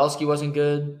good, Pavelski wasn't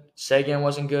good, Seguin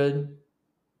wasn't good.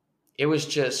 It was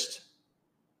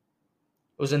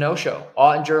a no-show.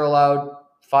 Ottinger allowed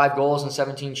 5 goals and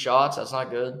 17 shots. That's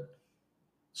not good.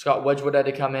 Scott Wedgwood had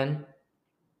to come in.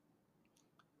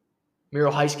 Miro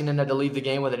Heiskanen had to leave the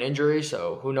game with an injury,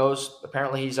 so who knows?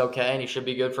 Apparently he's okay, and he should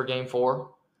be good for Game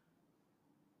 4.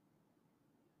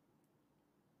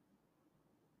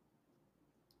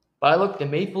 But I look at the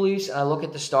Maple Leafs, and I look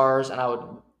at the Stars, and I would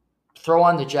throw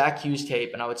on the Jack Hughes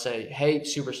tape, and I would say, hey,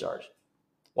 superstars,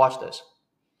 watch this.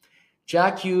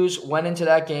 Jack Hughes went into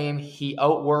that game. He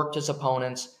outworked his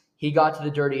opponents. He got to the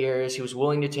dirty areas. He was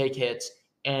willing to take hits,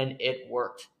 and it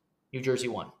worked. New Jersey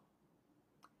won.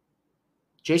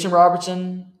 Jason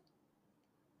Robertson,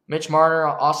 Mitch Marner,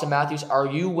 Austin Matthews, are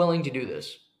you willing to do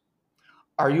this?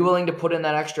 Are you willing to put in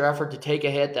that extra effort to take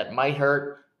a hit that might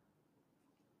hurt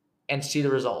and see the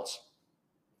results?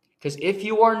 Because if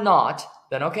you are not,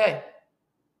 then okay.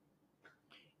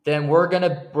 Then we're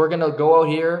gonna go out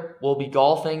here. We'll be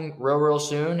golfing real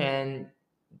soon, and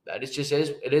that is just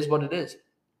it is what it is.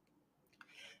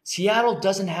 Seattle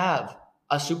doesn't have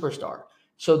a superstar,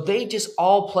 so they just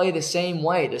all play the same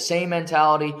way, the same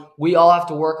mentality. We all have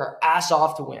to work our ass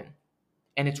off to win,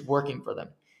 and it's working for them.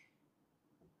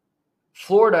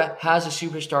 Florida has a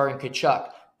superstar in Tkachuk,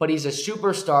 but he's a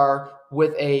superstar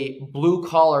with a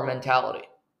blue-collar mentality.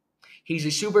 He's a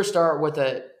superstar with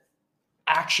a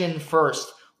action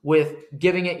first, with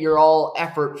giving it your all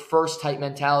effort first type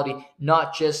mentality,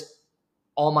 not just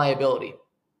all my ability.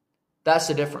 That's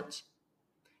the difference.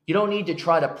 You don't need to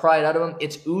try to pry it out of him.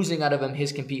 It's oozing out of him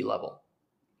his compete level.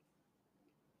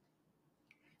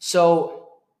 So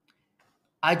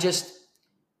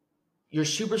your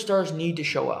superstars need to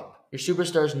show up. Your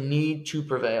superstars need to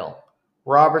prevail.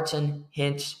 Robertson,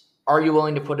 Hintz, are you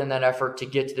willing to put in that effort to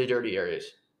get to the dirty areas?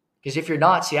 Because if you're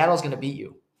not, Seattle's going to beat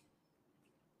you.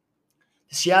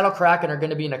 The Seattle Kraken are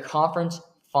going to be in a conference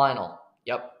final.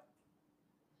 Yep.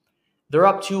 They're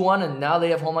up 2-1, and now they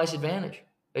have home ice advantage.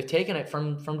 They've taken it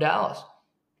from Dallas.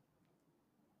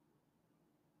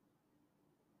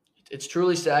 It's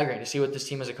truly staggering to see what this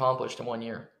team has accomplished in 1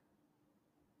 year.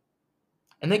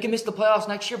 And they can miss the playoffs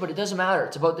next year, but it doesn't matter.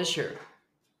 It's about this year.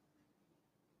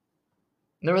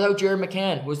 And they're without Jared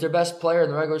McCann, who was their best player in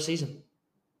the regular season.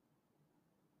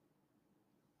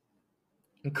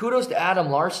 And kudos to Adam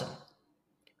Larson,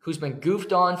 who's been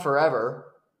goofed on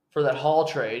forever for that Hall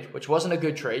trade, which wasn't a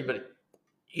good trade, but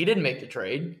he didn't make the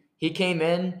trade. He came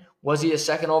in. Was he a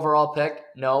second overall pick?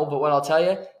 No, but what I'll tell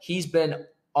you, he's been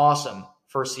awesome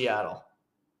for Seattle.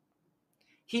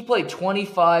 He played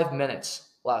 25 minutes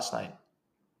last night,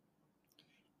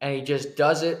 and he just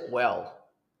does it well.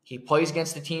 He plays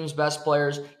against the team's best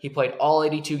players. He played all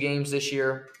 82 games this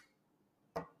year.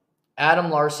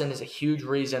 Adam Larson is a huge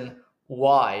reason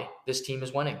why this team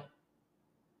is winning.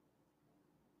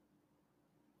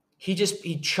 He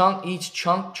eats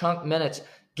chunk minutes.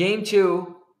 Game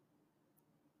 2,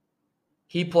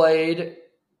 he played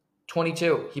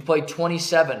 22. He played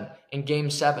 27 in Game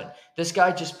 7. This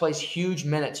guy just plays huge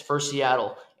minutes for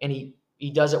Seattle, and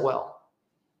he does it well.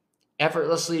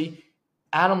 Effortlessly,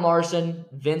 Adam Larson,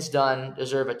 Vince Dunn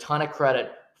deserve a ton of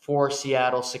credit for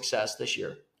Seattle's success this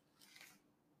year.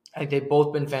 I think they've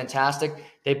both been fantastic.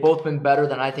 They've both been better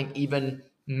than I think even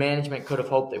management could have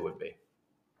hoped they would be.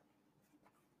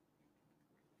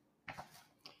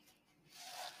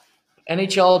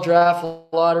 NHL Draft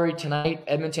Lottery tonight,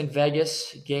 Edmonton,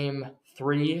 Vegas, Game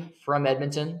 3 from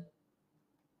Edmonton.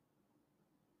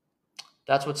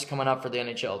 That's what's coming up for the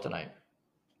NHL tonight.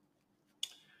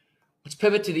 Let's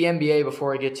pivot to the NBA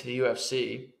before I get to the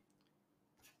UFC.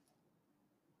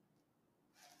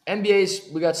 NBA's,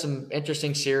 we got some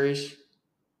interesting series.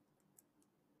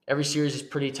 Every series is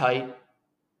pretty tight.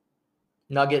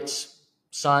 Nuggets,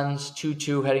 Suns,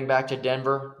 2-2 heading back to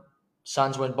Denver.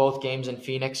 Suns win both games in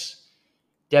Phoenix.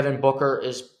 Devin Booker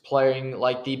is playing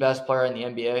like the best player in the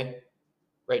NBA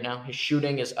right now. His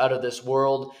shooting is out of this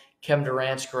world. Kevin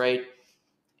Durant's great.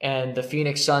 And the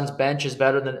Phoenix Suns bench is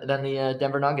better than the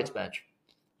Denver Nuggets bench.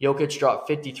 Jokic dropped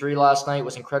 53 last night,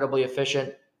 was incredibly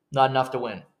efficient, not enough to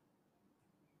win.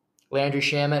 Landry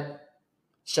Shamet,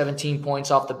 17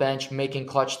 points off the bench, making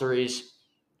clutch threes.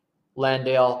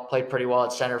 Landale played pretty well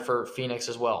at center for Phoenix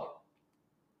as well.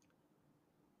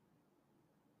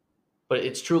 But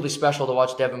it's truly special to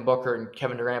watch Devin Booker and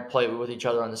Kevin Durant play with each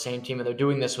other on the same team, and they're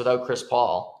doing this without Chris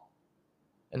Paul,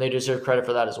 and they deserve credit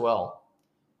for that as well.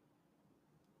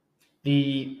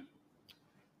 The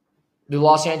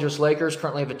Los Angeles Lakers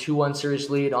currently have a 2-1 series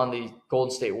lead on the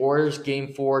Golden State Warriors.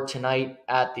 Game 4 tonight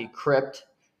at the Crypt.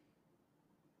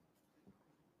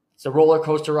 It's a roller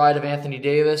coaster ride of Anthony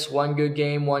Davis. One good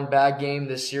game, one bad game.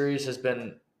 This series has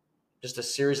been just a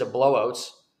series of blowouts.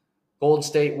 Golden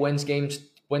State wins game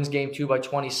 2 by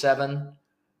 27.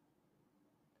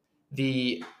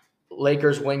 The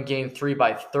Lakers win game 3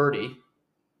 by 30.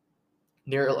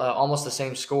 Near almost the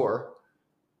same score.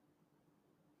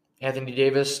 Anthony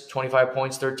Davis, 25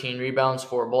 points, 13 rebounds,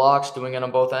 4 blocks, doing it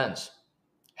on both ends.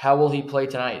 How will he play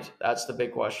tonight? That's the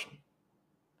big question.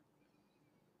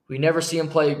 We never see him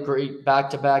play great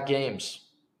back-to-back games.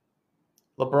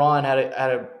 LeBron had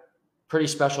a pretty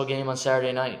special game on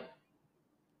Saturday night.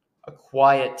 A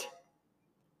quiet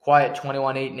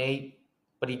 21-8-8,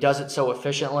 but he does it so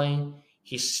efficiently.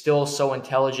 He's still so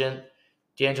intelligent.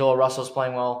 D'Angelo Russell's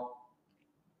playing well.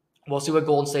 We'll see what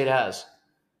Golden State has.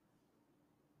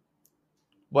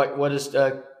 What is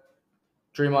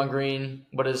Draymond Green,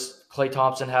 what does Klay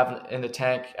Thompson have in the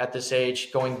tank at this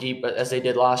age, going deep as they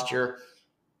did last year?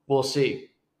 We'll see.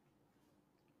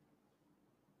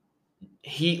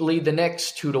 Heat lead the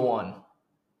Knicks 2-1.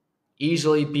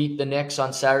 Easily beat the Knicks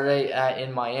on Saturday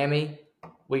in Miami.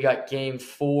 We got game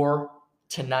 4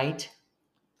 tonight.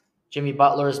 Jimmy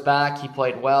Butler is back. He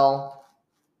played well.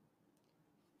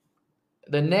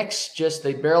 The Knicks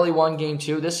they barely won game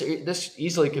 2. This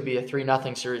easily could be a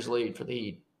 3-0 series lead for the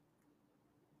Heat.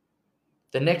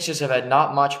 The Knicks just have had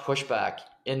not much pushback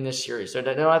in this series. They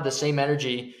don't have the same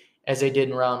energy as they did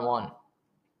in round 1.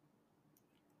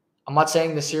 I'm not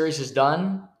saying the series is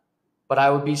done, but I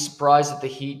would be surprised if the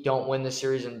Heat don't win the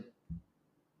series. And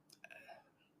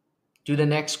do the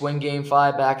Knicks win game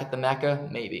 5 back at the Mecca?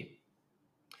 Maybe.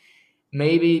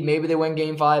 Maybe they win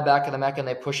game 5 back at the Mecca and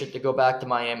they push it to go back to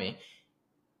Miami.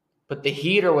 But the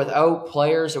Heat are without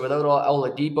players. They're without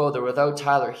Oladipo. They're without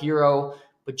Tyler Hero.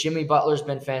 But Jimmy Butler's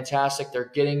been fantastic.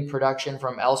 They're getting production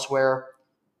from elsewhere.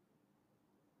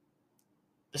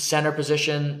 The center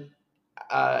position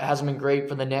hasn't been great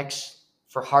for the Knicks,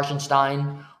 for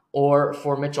Hartenstein, or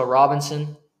for Mitchell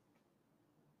Robinson.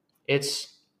 I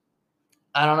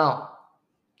don't know.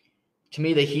 To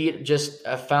me, the Heat just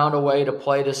have found a way to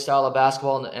play this style of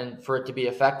basketball and for it to be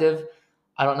effective.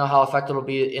 I don't know how effective it'll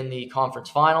be in the conference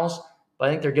finals, but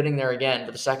I think they're getting there again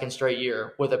for the second straight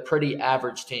year with a pretty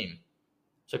average team.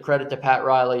 So credit to Pat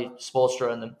Riley,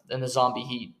 Spoelstra, and the Zombie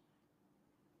Heat.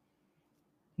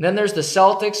 And then there's the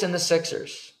Celtics and the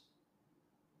Sixers.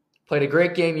 Played a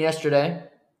great game yesterday.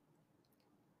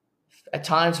 At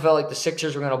times felt like the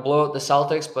Sixers were going to blow out the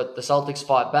Celtics, but the Celtics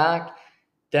fought back.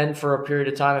 Then for a period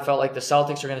of time, it felt like the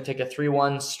Celtics were going to take a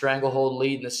 3-1 stranglehold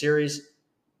lead in the series,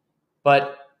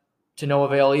 but to no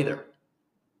avail either.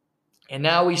 And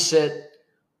now we sit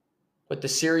with the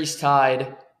series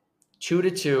tied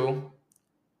 2-2.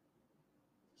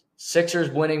 Sixers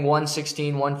winning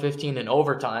 116-115 in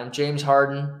overtime. James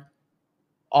Harden,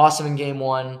 awesome in game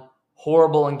 1,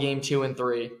 horrible in game 2 and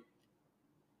 3.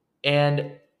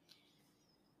 And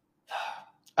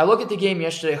I look at the game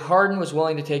yesterday. Harden was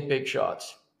willing to take big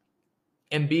shots.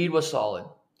 Embiid was solid.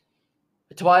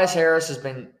 Tobias Harris has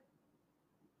been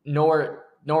nowhere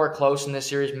close in this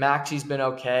series. Maxi's been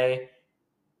okay.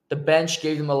 The bench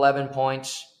gave them 11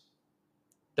 points.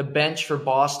 The bench for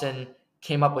Boston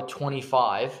came up with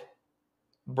 25.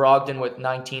 Brogdon with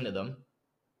 19 of them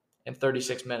in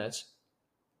 36 minutes.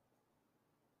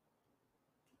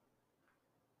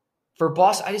 For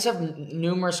Boston, I just have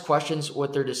numerous questions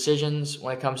with their decisions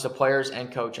when it comes to players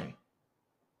and coaching.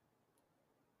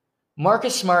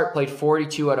 Marcus Smart played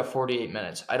 42 out of 48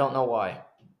 minutes. I don't know why.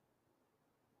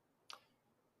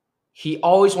 He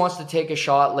always wants to take a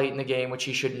shot late in the game, which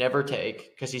he should never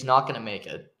take because he's not going to make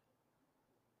it.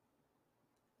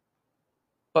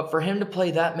 But for him to play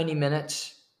that many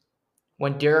minutes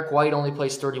when Derek White only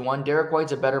plays 31, Derek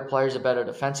White's a better player, he's a better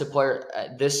defensive player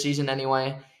this season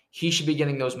anyway. He should be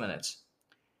getting those minutes.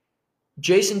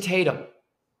 Jason Tatum,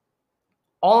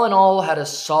 all in all, had a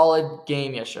solid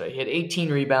game yesterday. He had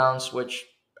 18 rebounds, which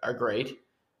are great.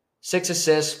 6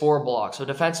 assists, 4 blocks. So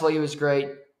defensively, he was great.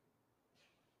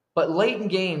 But late in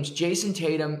games, Jason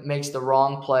Tatum makes the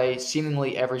wrong play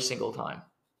seemingly every single time.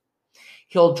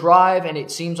 He'll drive, and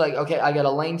it seems like, okay, I got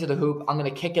a lane to the hoop. I'm going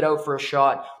to kick it out for a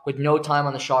shot with no time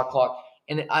on the shot clock.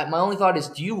 And my only thought is,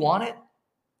 do you want it?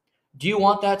 Do you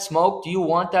want that smoke? Do you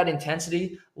want that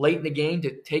intensity late in the game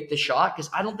to take the shot?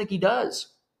 Because I don't think he does.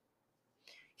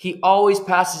 He always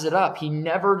passes it up. He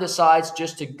never decides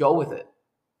just to go with it.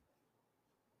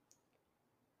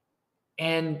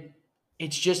 And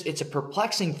it's a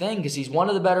perplexing thing because he's one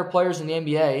of the better players in the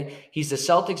NBA. He's the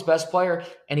Celtics' best player,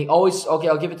 and he always, okay,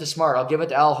 I'll give it to Smart. I'll give it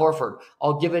to Al Horford.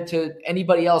 I'll give it to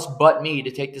anybody else but me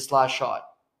to take this last shot.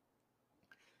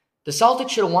 The Celtics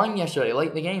should have won yesterday late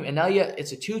in the game, and now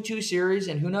it's a 2-2 series,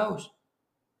 and who knows?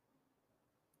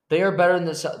 They are better than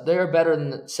the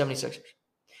 76ers.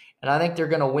 And I think they're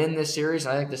going to win this series,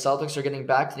 and I think the Celtics are getting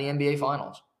back to the NBA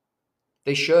Finals.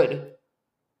 They should.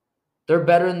 They're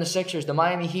better than the Sixers. The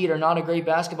Miami Heat are not a great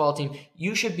basketball team.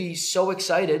 You should be so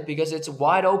excited because it's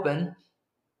wide open.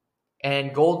 And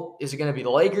is it going to be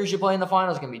the Lakers you play in the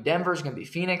finals? Is it going to be Denver? Is it going to be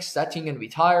Phoenix? That team going to be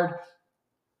tired?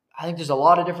 I think there's a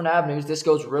lot of different avenues. This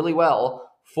goes really well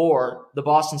for the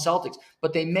Boston Celtics.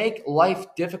 But they make life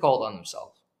difficult on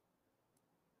themselves.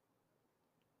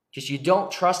 Because you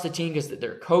don't trust the team because of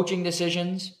their coaching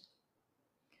decisions,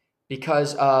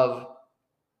 because of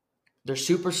their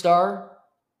superstar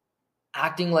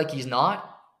acting like he's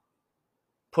not,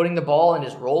 putting the ball in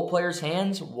his role players'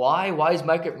 hands. Why? Why is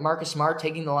Marcus Smart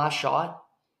taking the last shot?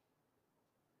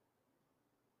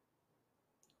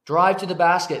 Drive to the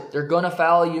basket. They're going to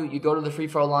foul you. You go to the free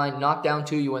throw line, knock down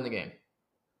 2, you win the game.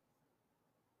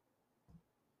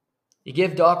 You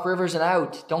give Doc Rivers an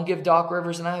out. Don't give Doc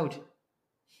Rivers an out.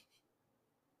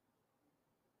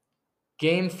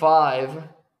 Game 5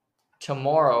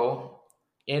 tomorrow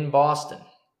in Boston,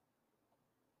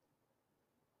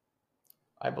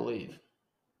 I believe.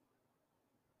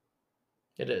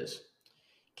 It is.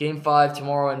 Game 5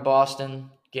 tomorrow in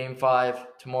Boston. Game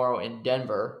 5 tomorrow in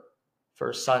Denver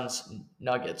for Suns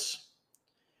Nuggets.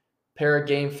 Pair of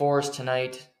Game 4s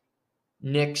tonight.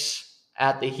 Knicks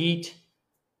at the Heat.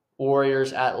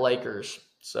 Warriors at Lakers.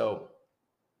 So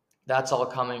that's all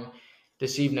coming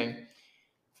this evening.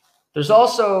 There's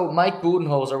also Mike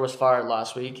Budenholzer was fired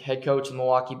last week, head coach of the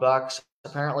Milwaukee Bucks.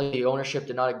 Apparently, the ownership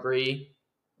did not agree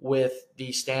with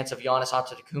the stance of Giannis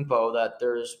Antetokounmpo that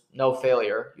there's no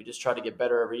failure. You just try to get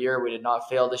better every year. We did not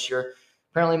fail this year.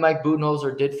 Apparently, Mike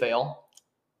Budenholzer did fail.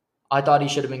 I thought he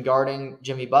should have been guarding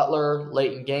Jimmy Butler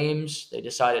late in games. They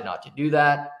decided not to do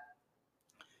that.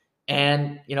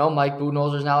 And, Mike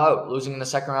Budenholzer is now out, losing in the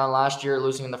second round last year,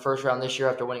 losing in the first round this year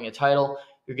after winning a title.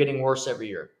 You're getting worse every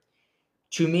year.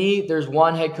 To me, there's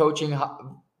one head coaching,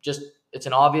 it's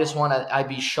an obvious one. I'd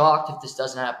be shocked if this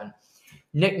doesn't happen.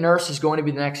 Nick Nurse is going to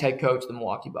be the next head coach of the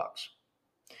Milwaukee Bucks.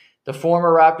 The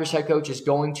former Raptors head coach is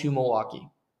going to Milwaukee.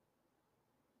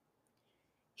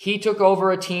 He took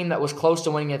over a team that was close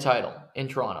to winning a title in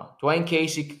Toronto. Dwayne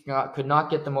Casey could not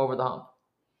get them over the hump.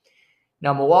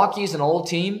 Now, Milwaukee is an old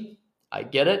team. I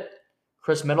get it.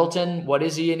 Chris Middleton, what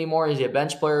is he anymore? Is he a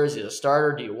bench player? Is he a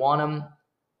starter? Do you want him?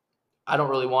 I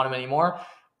don't really want him anymore,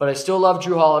 but I still love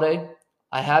Drew Holiday.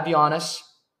 I have Giannis.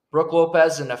 Brook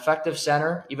Lopez, an effective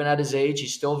center. Even at his age,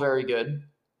 he's still very good.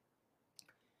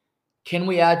 Can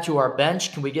we add to our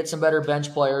bench? Can we get some better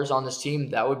bench players on this team?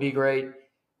 That would be great.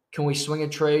 Can we swing a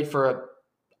trade for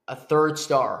a third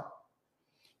star?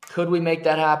 Could we make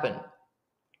that happen?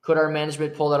 Could our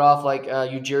management pull that off like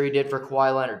Ujiri did for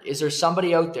Kawhi Leonard? Is there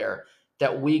somebody out there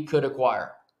that we could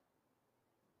acquire?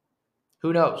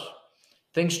 Who knows?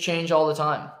 Things change all the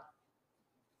time.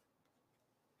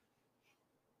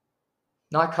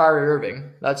 Not Kyrie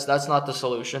Irving. That's not the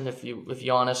solution. If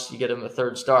Giannis, you get him a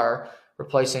third star,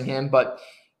 replacing him. But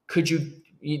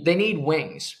they need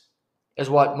wings, is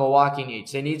what Milwaukee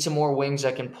needs. They need some more wings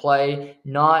that can play,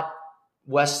 not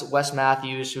Wes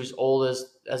Matthews, who's old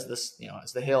as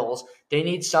the hills. They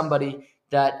need somebody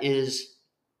that is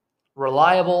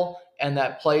reliable and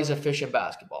that plays efficient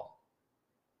basketball.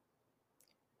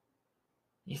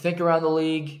 You think around the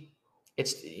league,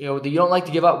 it's you don't like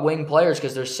to give up wing players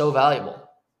because they're so valuable.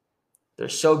 They're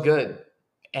so good.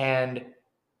 And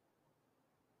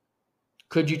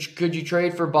could you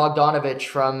trade for Bogdanovich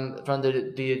from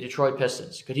the Detroit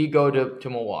Pistons? Could he go to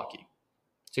Milwaukee?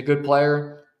 He's a good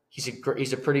player. He's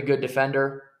a pretty good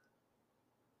defender.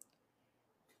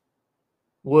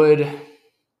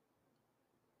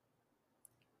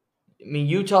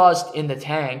 Utah's in the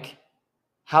tank.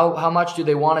 How much do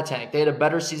they want to tank? They had a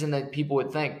better season than people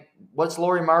would think. What's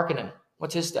Lauri Markkanen?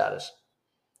 What's his status?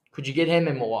 Could you get him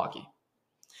in Milwaukee?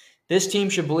 This team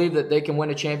should believe that they can win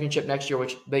a championship next year,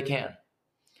 which they can.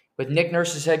 With Nick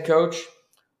Nurse as head coach,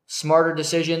 smarter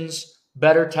decisions,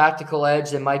 better tactical edge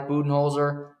than Mike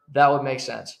Budenholzer, that would make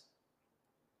sense.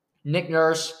 Nick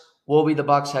Nurse will be the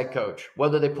Bucks head coach.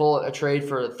 Whether they pull a trade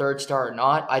for a third star or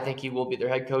not, I think he will be their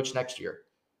head coach next year.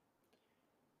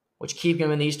 Which, keeping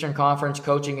him in the Eastern Conference,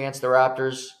 coaching against the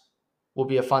Raptors, will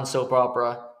be a fun soap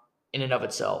opera in and of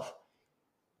itself.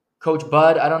 Coach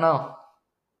Bud, I don't know.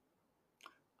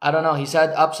 He's had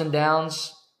ups and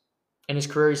downs in his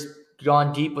career. He's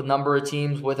gone deep with a number of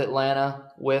teams, with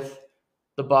Atlanta, with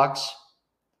the Bucks.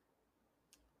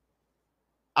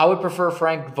 I would prefer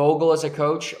Frank Vogel as a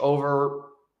coach over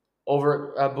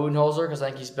Budenholzer because I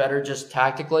think he's better just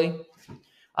tactically.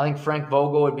 I think Frank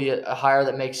Vogel would be a hire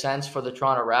that makes sense for the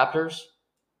Toronto Raptors.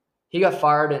 He got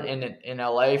fired in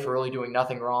LA for really doing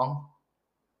nothing wrong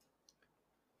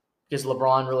because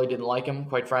LeBron really didn't like him,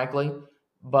 quite frankly.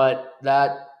 But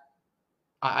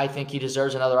I think he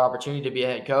deserves another opportunity to be a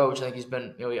head coach. I think he's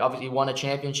been, he obviously won a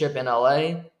championship in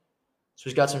LA, so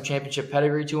he's got some championship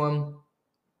pedigree to him.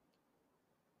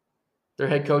 Their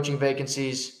head coaching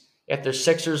vacancies. If the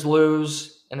Sixers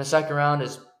lose in the second round,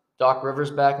 is Doc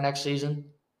Rivers back next season?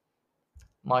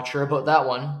 I'm not sure about that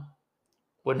one.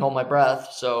 Wouldn't hold my breath.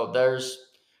 So there's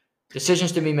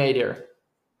decisions to be made here.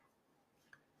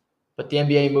 But the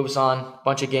NBA moves on.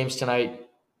 Bunch of games tonight.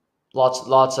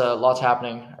 Lots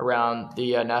happening around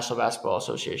the National Basketball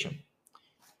Association.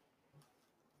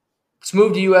 Let's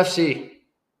move to UFC.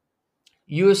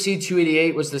 UFC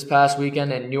 288 was this past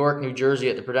weekend in Newark, New Jersey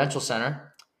at the Prudential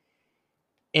Center.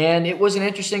 And it was an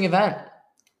interesting event.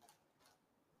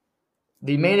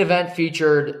 The main event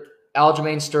featured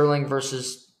Aljamain Sterling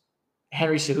versus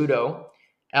Henry Cejudo.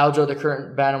 Aljo, the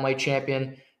current bantamweight champion.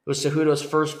 It was Cejudo's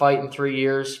first fight in 3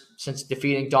 years since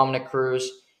defeating Dominic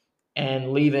Cruz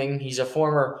and leaving. He's a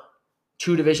former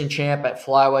two-division champ at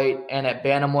flyweight and at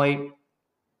bantamweight.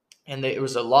 And it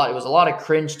was a lot of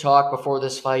cringe talk before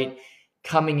this fight,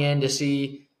 coming in to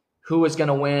see who was going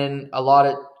to win. A lot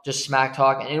of just smack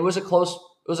talk, and it was a close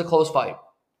fight.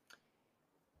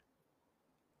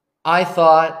 I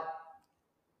thought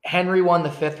Henry won the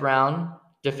 5th round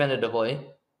definitively.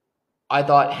 I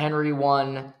thought Henry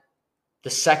won the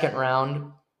 2nd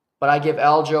round, but I give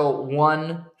Aljo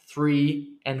 1,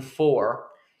 3, and 4.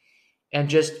 And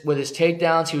just with his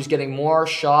takedowns, he was getting more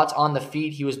shots on the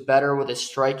feet. He was better with his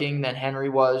striking than Henry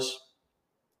was.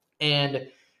 And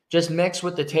just mixed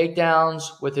with the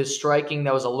takedowns, with his striking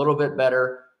that was a little bit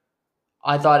better,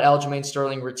 I thought Aljamain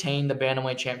Sterling retained the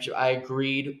bantamweight championship. I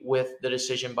agreed with the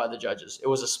decision by the judges. It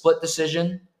was a split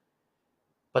decision,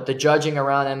 but the judging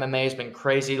around MMA has been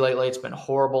crazy lately. It's been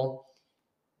horrible.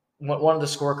 One of the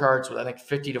scorecards was, I think,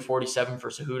 50-47 for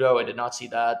Cejudo. I did not see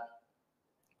that.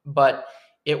 But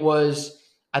it was,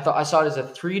 I saw it as a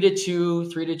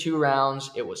 3-2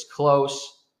 rounds. It was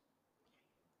close.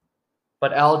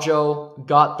 But Aljo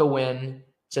got the win.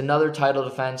 It's another title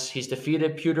defense. He's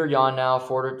defeated Petr Yan now,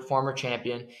 former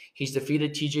champion. He's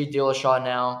defeated TJ Dillashaw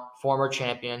now, former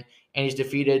champion. And he's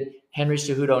defeated Henry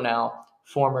Cejudo now,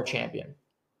 former champion.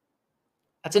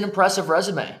 That's an impressive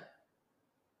resume.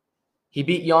 He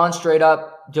beat Yan straight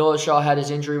up. Dillashaw had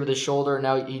his injury with his shoulder, and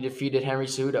now he defeated Henry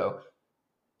Cejudo.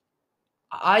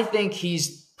 I think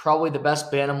he's probably the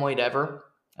best bantamweight ever.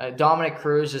 Dominic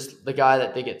Cruz is the guy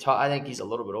that they get taught. I think he's a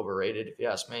little bit overrated, if you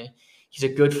ask me. He's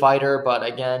a good fighter, but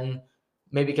again,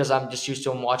 maybe because I'm just used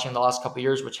to him watching the last couple of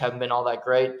years, which haven't been all that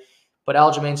great. But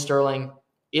Aljamain Sterling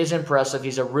is impressive.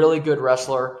 He's a really good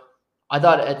wrestler. I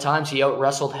thought at times he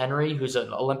out-wrestled Henry, who's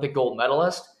an Olympic gold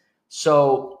medalist.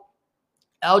 So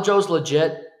Aljo's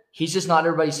legit. He's just not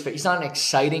everybody's fit. He's not an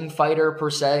exciting fighter per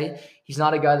se. He's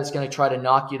not a guy that's going to try to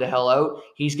knock you the hell out.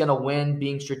 He's going to win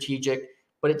being strategic,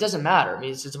 but it doesn't matter. I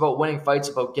mean, it's about winning fights,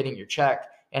 about getting your check,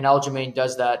 and Aljamain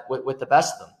does that with the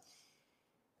best of them.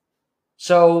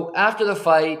 So after the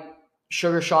fight,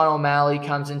 Sugar Sean O'Malley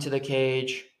comes into the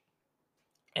cage,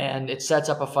 and it sets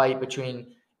up a fight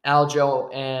between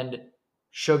Aljo and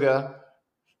Sugar.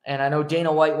 And I know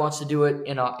Dana White wants to do it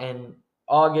in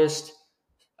August.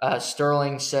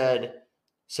 Sterling said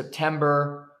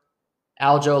September.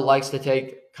 Aljo likes to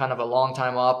take kind of a long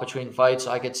time off between fights,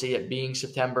 so I could see it being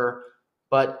September.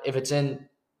 But if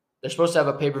they're supposed to have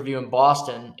a pay-per-view in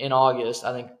Boston in August.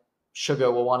 I think Sugar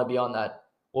will want to be on that.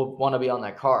 Will want to be on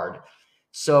that card.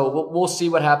 So we'll see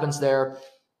what happens there.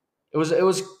 It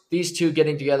was these two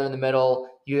getting together in the middle.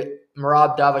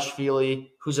 Merab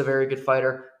Davashvili, who's a very good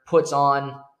fighter, puts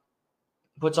on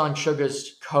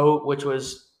Sugar's coat, which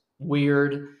was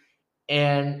weird,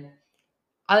 and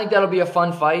I think that'll be a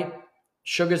fun fight.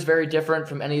 Sugar's very different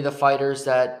from any of the fighters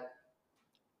that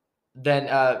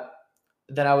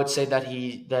I would say that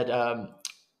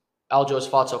Aljo has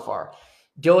fought so far.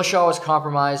 Dillashaw is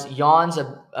compromised. Jan's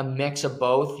a mix of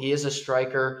both. He is a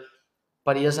striker,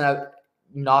 but he doesn't have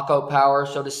knockout power,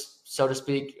 so to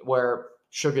speak, where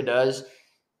Sugar does.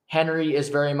 Henry is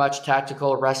very much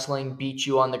tactical, wrestling, beat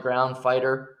you on the ground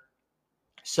fighter.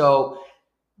 So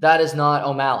that is not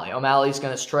O'Malley. O'Malley's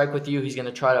going to strike with you. He's going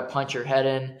to try to punch your head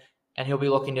in, and he'll be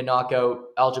looking to knock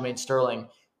out Aljamain Sterling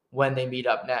when they meet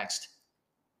up next.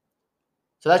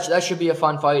 So that should be a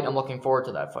fun fight. I'm looking forward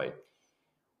to that fight.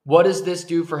 What does this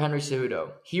do for Henry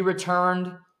Cejudo? He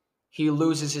returned. He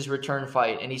loses his return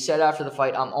fight, and he said after the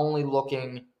fight, "I'm only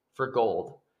looking for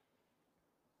gold."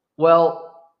 Well,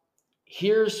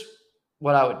 here's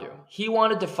what I would do. He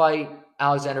wanted to fight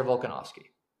Alexander Volkanovski.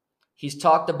 He's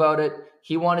talked about it.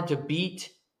 He wanted to beat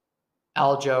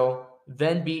Aljo,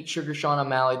 then beat Sugar Sean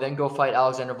O'Malley, then go fight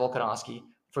Alexander Volkanovski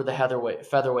for the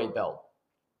featherweight belt.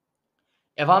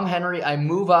 If I'm Henry, I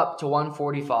move up to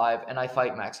 145 and I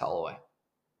fight Max Holloway.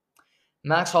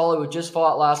 Max Holloway just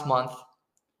fought last month.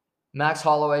 Max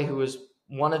Holloway, who is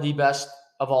one of the best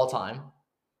of all time.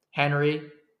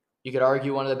 Henry, you could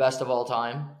argue one of the best of all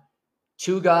time.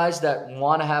 Two guys that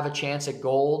want to have a chance at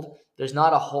gold. There's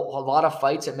not a lot of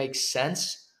fights that make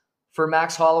sense for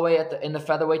Max Holloway in the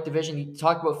featherweight division. You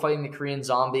talked about fighting the Korean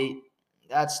Zombie.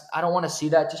 I don't want to see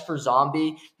that just for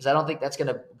Zombie because I don't think that's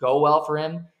going to go well for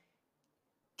him.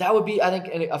 That would be, I think,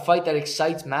 a fight that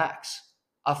excites Max.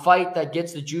 A fight that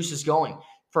gets the juices going.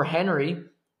 For Henry,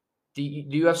 the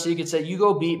UFC could say, you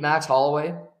go beat Max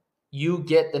Holloway, you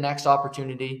get the next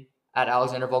opportunity at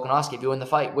Alexander Volkanovski if you win the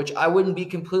fight, which I wouldn't be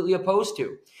completely opposed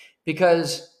to.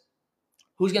 Because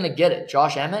who's going to get it?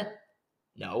 Josh Emmett?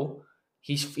 No.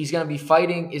 He's going to be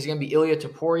fighting. Is going to be Ilya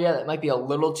Topuria. That might be a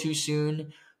little too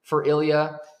soon for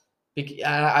Ilya.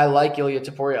 I like Ilya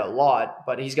Topuria a lot,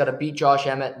 but he's got to beat Josh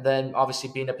Emmett, then obviously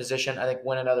be in a position, I think,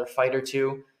 win another fight or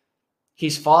two.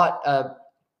 He's fought,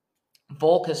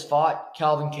 Volk has fought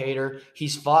Calvin Kattar.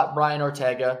 He's fought Brian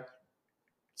Ortega.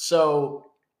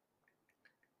 So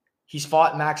he's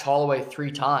fought Max Holloway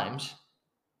 3 times.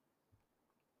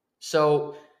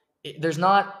 So there's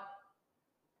not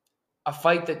a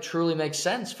fight that truly makes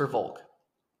sense for Volk.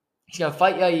 He's going to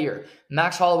fight Yair.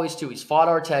 Max Holloway's 2. He's fought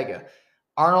Ortega.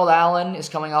 Arnold Allen is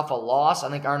coming off a loss. I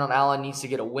think Arnold Allen needs to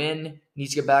get a win,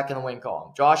 needs to get back in the win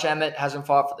column. Josh Emmett hasn't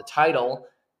fought for the title,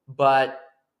 but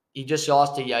he just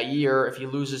lost to Yair if he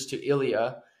loses to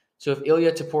Ilya. So if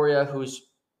Ilya Topuria, who's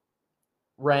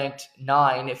ranked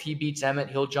 9, if he beats Emmett,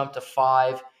 he'll jump to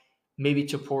 5. Maybe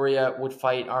Topuria would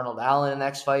fight Arnold Allen in the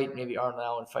next fight. Maybe Arnold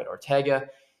Allen would fight Ortega.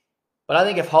 But I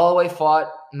think if Holloway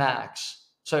fought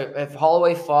if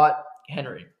Holloway fought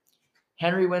Henry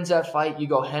wins that fight, you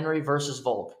go Henry versus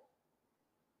Volk.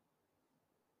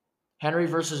 Henry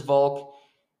versus Volk.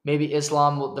 Maybe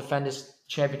Islam will defend his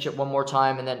championship one more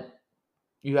time, and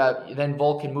then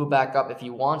Volk can move back up if he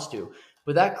wants to.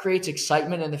 But that creates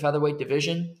excitement in the featherweight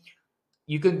division.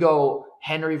 You could go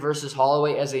Henry versus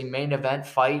Holloway as a main event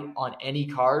fight on any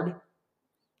card,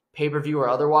 pay-per-view or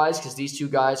otherwise, because these two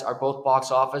guys are both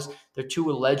box office. They're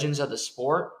 2 legends of the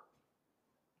sport.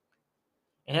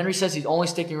 And Henry says he's only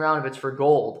sticking around if it's for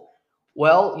gold.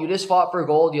 Well, you just fought for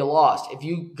gold, you lost. If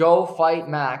you go fight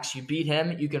Max, you beat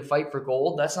him, you can fight for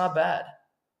gold. That's not bad.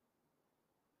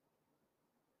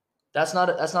 That's not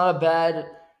a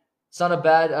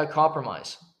bad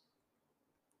compromise.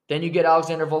 Then you get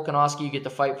Alexander Volkanovski, you get to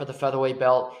fight for the featherweight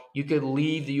belt. You could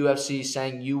leave the UFC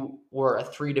saying you were a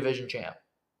 3-division champ,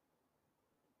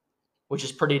 which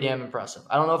is pretty damn impressive.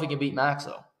 I don't know if he can beat Max,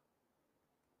 though.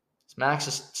 Max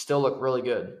still looked really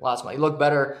good last night. He looked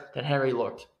better than Henry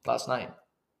looked last night.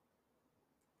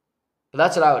 But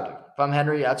that's what I would do. If I'm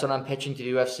Henry, that's what I'm pitching to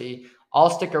the UFC. I'll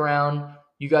stick around.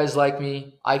 You guys like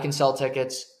me. I can sell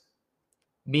tickets.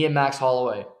 Me and Max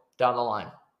Holloway down the line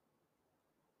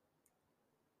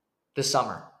this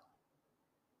summer.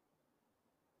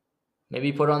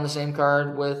 Maybe put on the same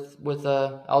card with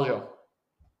Aljo.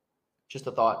 Just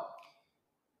a thought.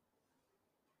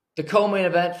 The co-main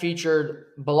event featured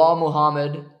Belal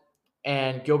Muhammad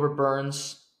and Gilbert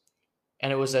Burns.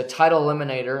 and it was a title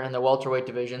eliminator in the welterweight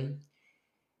division.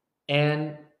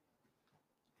 And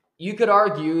you could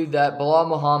argue that Belal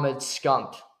Muhammad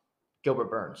skunked Gilbert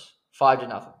Burns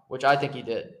 5-0, which I think he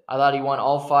did. I thought he won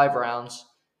all 5 rounds.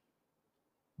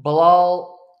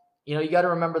 Belal, you got to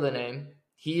remember the name.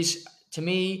 To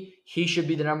me, he should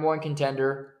be the number 1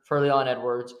 contender for Leon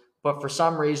Edwards. But for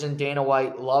some reason, Dana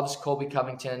White loves Colby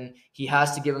Covington. He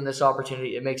has to give him this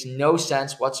opportunity. It makes no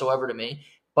sense whatsoever to me.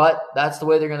 But that's the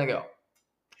way they're going to go.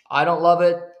 I don't love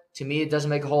it. To me, it doesn't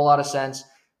make a whole lot of sense.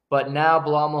 But now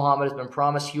Belal Muhammad has been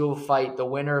promised he will fight the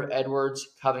winner of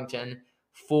Edwards-Covington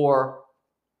for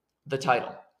the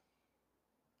title.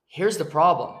 Here's the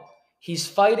problem. He's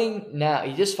fighting now.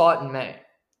 He just fought in May.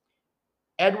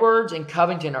 Edwards and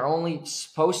Covington are only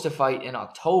supposed to fight in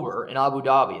October in Abu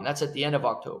Dhabi, and that's at the end of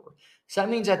October. So that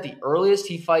means at the earliest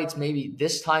he fights maybe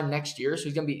this time next year, so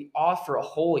he's going to be off for a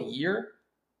whole year.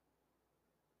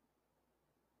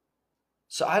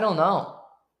 So I don't know.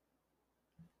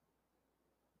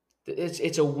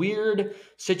 It's a weird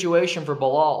situation for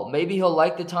Belal. Maybe he'll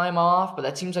like the time off, but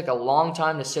that seems like a long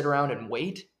time to sit around and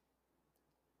wait.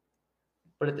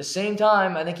 But at the same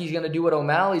time, I think he's going to do what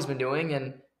O'Malley's been doing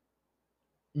and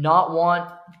not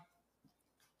want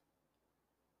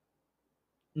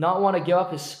to give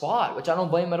up his spot, which I don't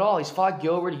blame him at all. He's fought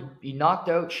Gilbert. He knocked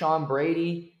out Sean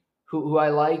Brady, who I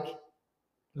like,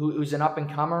 who's an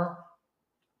up-and-comer.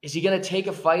 Is he going to take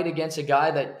a fight against a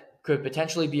guy that could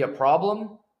potentially be a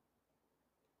problem?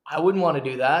 I wouldn't want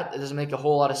to do that. It doesn't make a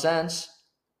whole lot of sense.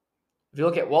 If you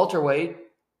look at welterweight,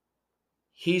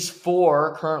 he's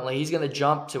 4 currently. He's going to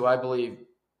jump to, I believe,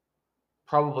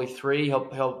 probably 3.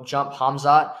 He'll jump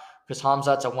Hamzat because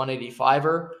Hamzat's a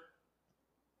 185er.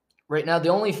 Right now, the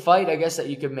only fight, I guess, that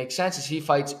you could make sense is he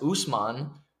fights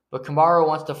Usman, but Kamaru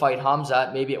wants to fight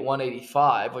Hamzat maybe at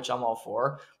 185, which I'm all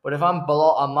for. But if I'm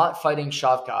Belal, I'm not fighting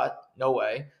Shavkat. No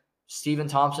way. Stephen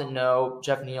Thompson, no.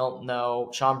 Jeff Neal,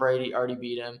 no. Sean Brady already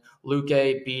beat him.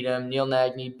 Luque beat him. Neil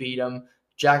Magny beat him.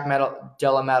 Jack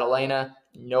Della Maddalena,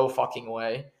 no fucking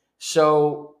way.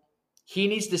 So he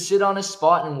needs to sit on his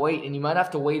spot and wait, and you might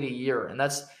have to wait a year. And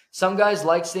that's some guys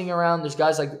like staying around. There's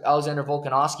guys like Alexander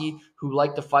Volkanovski who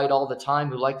like to fight all the time,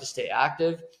 who like to stay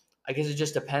active. I guess it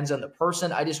just depends on the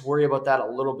person. I just worry about that a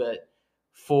little bit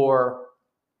for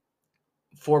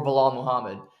Belal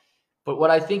Muhammad. But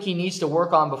what I think he needs to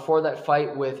work on before that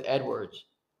fight with Edwards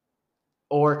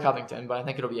or Covington, but I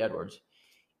think it'll be Edwards,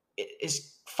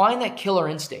 is find that killer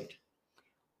instinct.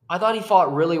 I thought he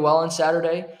fought really well on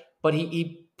Saturday, but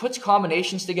he puts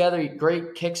combinations together,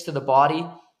 great kicks to the body,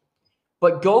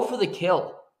 but go for the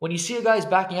kill. When you see a guy's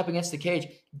backing up against the cage,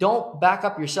 don't back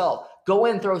up yourself. Go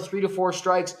in, throw 3 to 4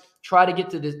 strikes, try to get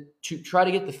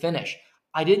the finish.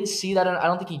 I didn't see that. I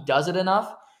don't think he does it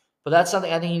enough, but that's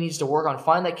something I think he needs to work on.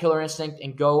 Find that killer instinct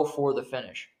and go for the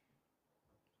finish.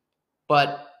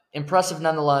 But impressive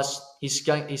nonetheless. He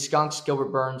skunks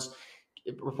Gilbert Burns.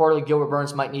 Reportedly, Gilbert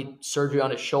Burns might need surgery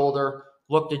on his shoulder.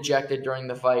 Looked dejected during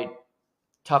the fight.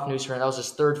 Tough news for him. That was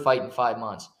his 3rd fight in 5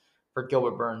 months for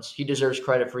Gilbert Burns. He deserves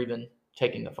credit for even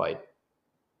taking the fight.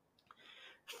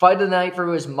 Fight of the night for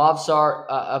was Movsar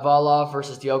Avalov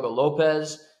versus Diego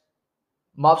Lopez.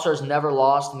 Movsar's never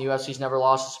lost in the UFC. He's never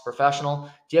lost as a professional.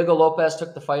 Diego Lopez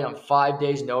took the fight on 5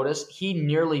 days' notice. He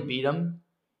nearly beat him.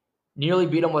 Nearly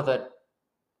beat him with a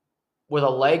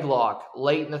leg lock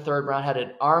late in the 3rd round. Had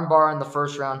an arm bar in the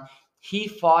 1st round. He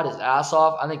fought his ass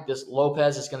off. I think this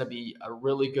Lopez is going to be a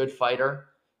really good fighter.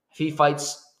 If he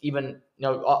fights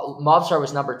Movsar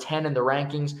was number 10 in the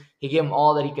rankings. He gave him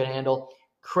all that he could handle.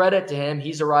 Credit to him.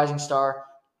 He's a rising star.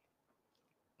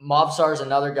 Movsar is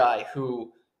another guy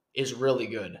who is really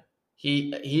good.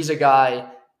 He's a guy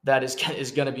that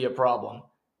is going to be a problem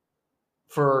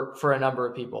for a number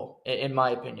of people, in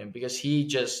my opinion, because he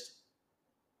just,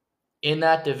 in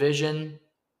that division,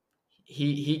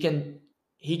 he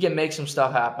can make some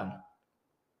stuff happen.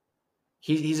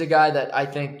 He's a guy that I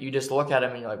think you just look at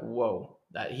him and you're like, whoa,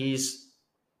 that he's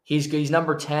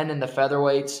number 10 in the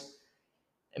featherweights.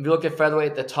 If you look at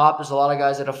featherweight at the top, there's a lot of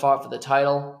guys that have fought for the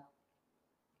title.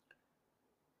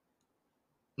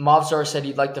 Movsar said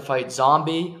he'd like to fight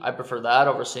Zombie. I prefer that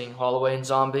over seeing Holloway and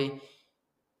Zombie.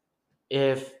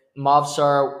 If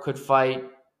Movsar could fight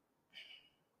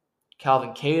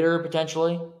Calvin Kattar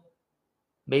potentially,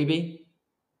 maybe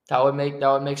that would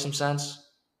make some sense.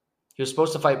 He was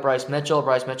supposed to fight Bryce Mitchell.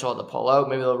 Bryce Mitchell had to pull out.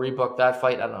 Maybe they'll rebook that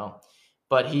fight. I don't know,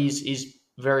 but he's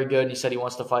very good. He said he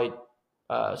wants to fight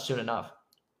soon enough.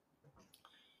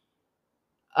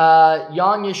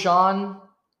 Yang Yashan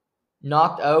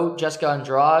knocked out Jessica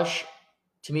Andrade.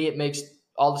 To me, it makes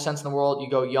all the sense in the world. You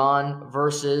go Yan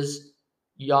versus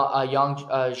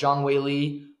Zhang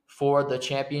Weili for the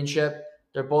championship.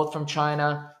 They're both from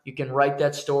China. You can write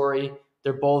that story.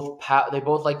 They both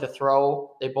like to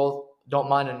throw. They both don't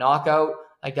mind a knockout.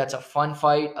 Like that's a fun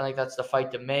fight. I think that's the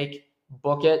fight to make.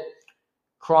 Book it.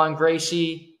 Kron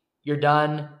Gracie, you're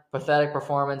done. Pathetic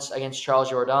performance against Charles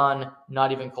Jourdain.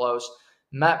 Not even close.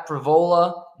 Matt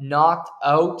Pravola knocked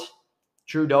out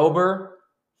Drew Dober.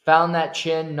 Found that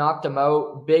chin, knocked him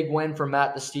out. Big win for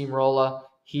Matt the Steamroller.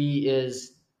 He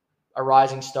is a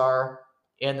rising star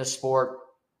in the sport.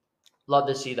 Love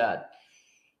to see that.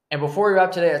 And before we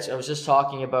wrap today, I was just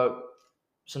talking about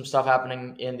some stuff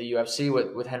happening in the UFC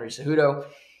with Henry Cejudo.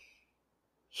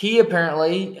 He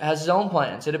apparently has his own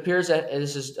plans. It appears that,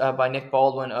 this is by Nick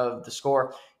Baldwin of The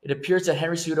Score, it appears that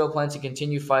Henry Cejudo plans to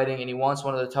continue fighting, and he wants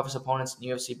one of the toughest opponents in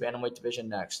the UFC bantamweight division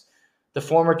next. The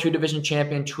former two-division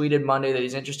champion tweeted Monday that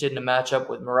he's interested in a matchup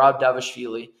with Merab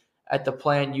Dvalishvili at the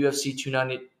planned UFC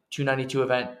 292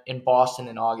 event in Boston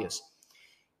in August.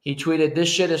 He tweeted, "This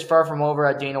shit is far from over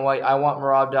at Dana White. I want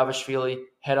Merab Dvalishvili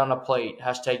head on a plate.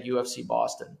 #UFC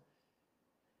Boston."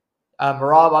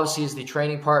 Merab obviously is the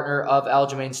training partner of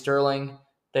Aljamain Sterling.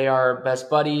 They are best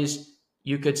buddies.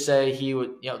 You could say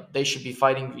they should be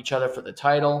fighting each other for the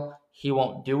title. He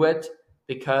won't do it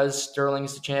because Sterling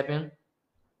is the champion.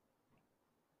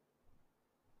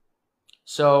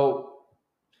 So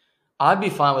I'd be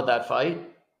fine with that fight.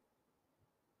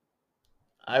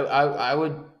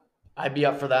 I'd be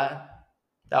up for that.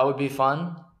 That would be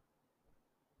fun.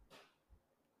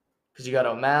 Because you got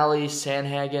O'Malley,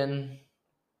 Sandhagen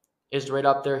is right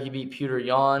up there. He beat Petr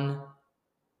Yan.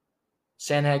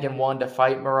 Sandhagen won to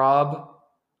fight Merab.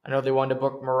 I know they wanted to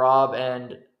book Merab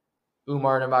and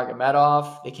Umar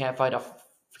Nurmagomedov. They can't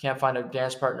find a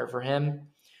dance partner for him.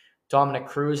 Dominic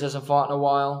Cruz hasn't fought in a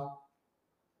while.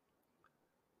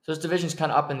 So this division's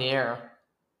kind of up in the air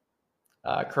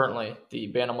currently,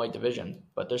 the bantamweight division.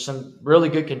 But there's some really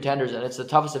good contenders, and it's the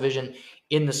toughest division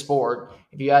in the sport.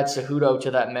 If you add Cejudo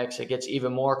to that mix, it gets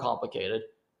even more complicated.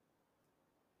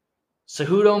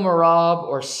 Cejudo Merab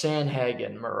or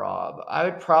Sandhagen Merab? I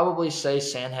would probably say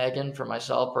Sandhagen for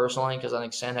myself personally, because I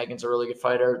think Sandhagen's a really good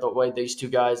fighter. The way these two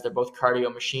guys, they're both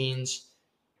cardio machines.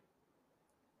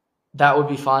 That would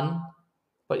be fun.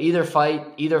 But either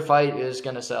fight is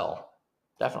going to sell.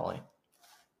 Definitely.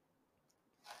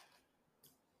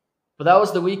 But that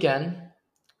was the weekend.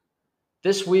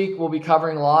 This week we'll be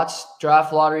covering lots.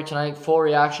 Draft lottery tonight. Full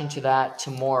reaction to that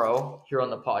tomorrow here on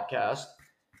the podcast.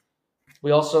 We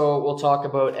also will talk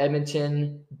about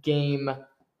Edmonton game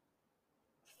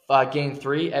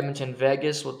 3, Edmonton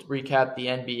Vegas. We'll recap the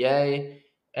NBA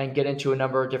and get into a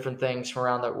number of different things from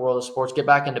around the world of sports. Get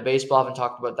back into baseball. I haven't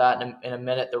talked about that in a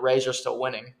minute. The Rays are still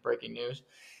winning. Breaking news.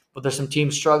 But there's some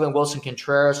teams struggling. Wilson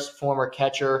Contreras, former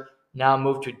catcher, now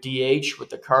moved to DH with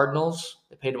the Cardinals.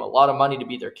 They paid him a lot of money to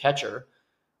be their catcher.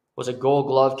 Was a Gold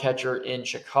Glove catcher in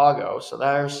Chicago. So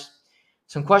there's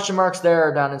some question marks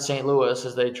there down in St. Louis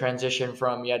as they transition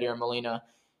from Yadier Molina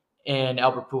and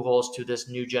Albert Pujols to this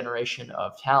new generation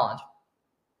of talent.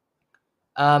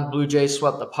 Blue Jays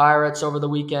swept the Pirates over the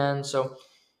weekend. So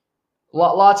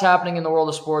lots happening in the world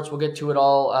of sports. We'll get to it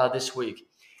all this week.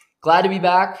 Glad to be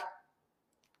back.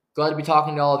 Glad to be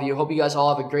talking to all of you. Hope you guys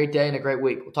all have a great day and a great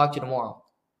week. We'll talk to you tomorrow.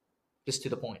 Just to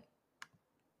the point.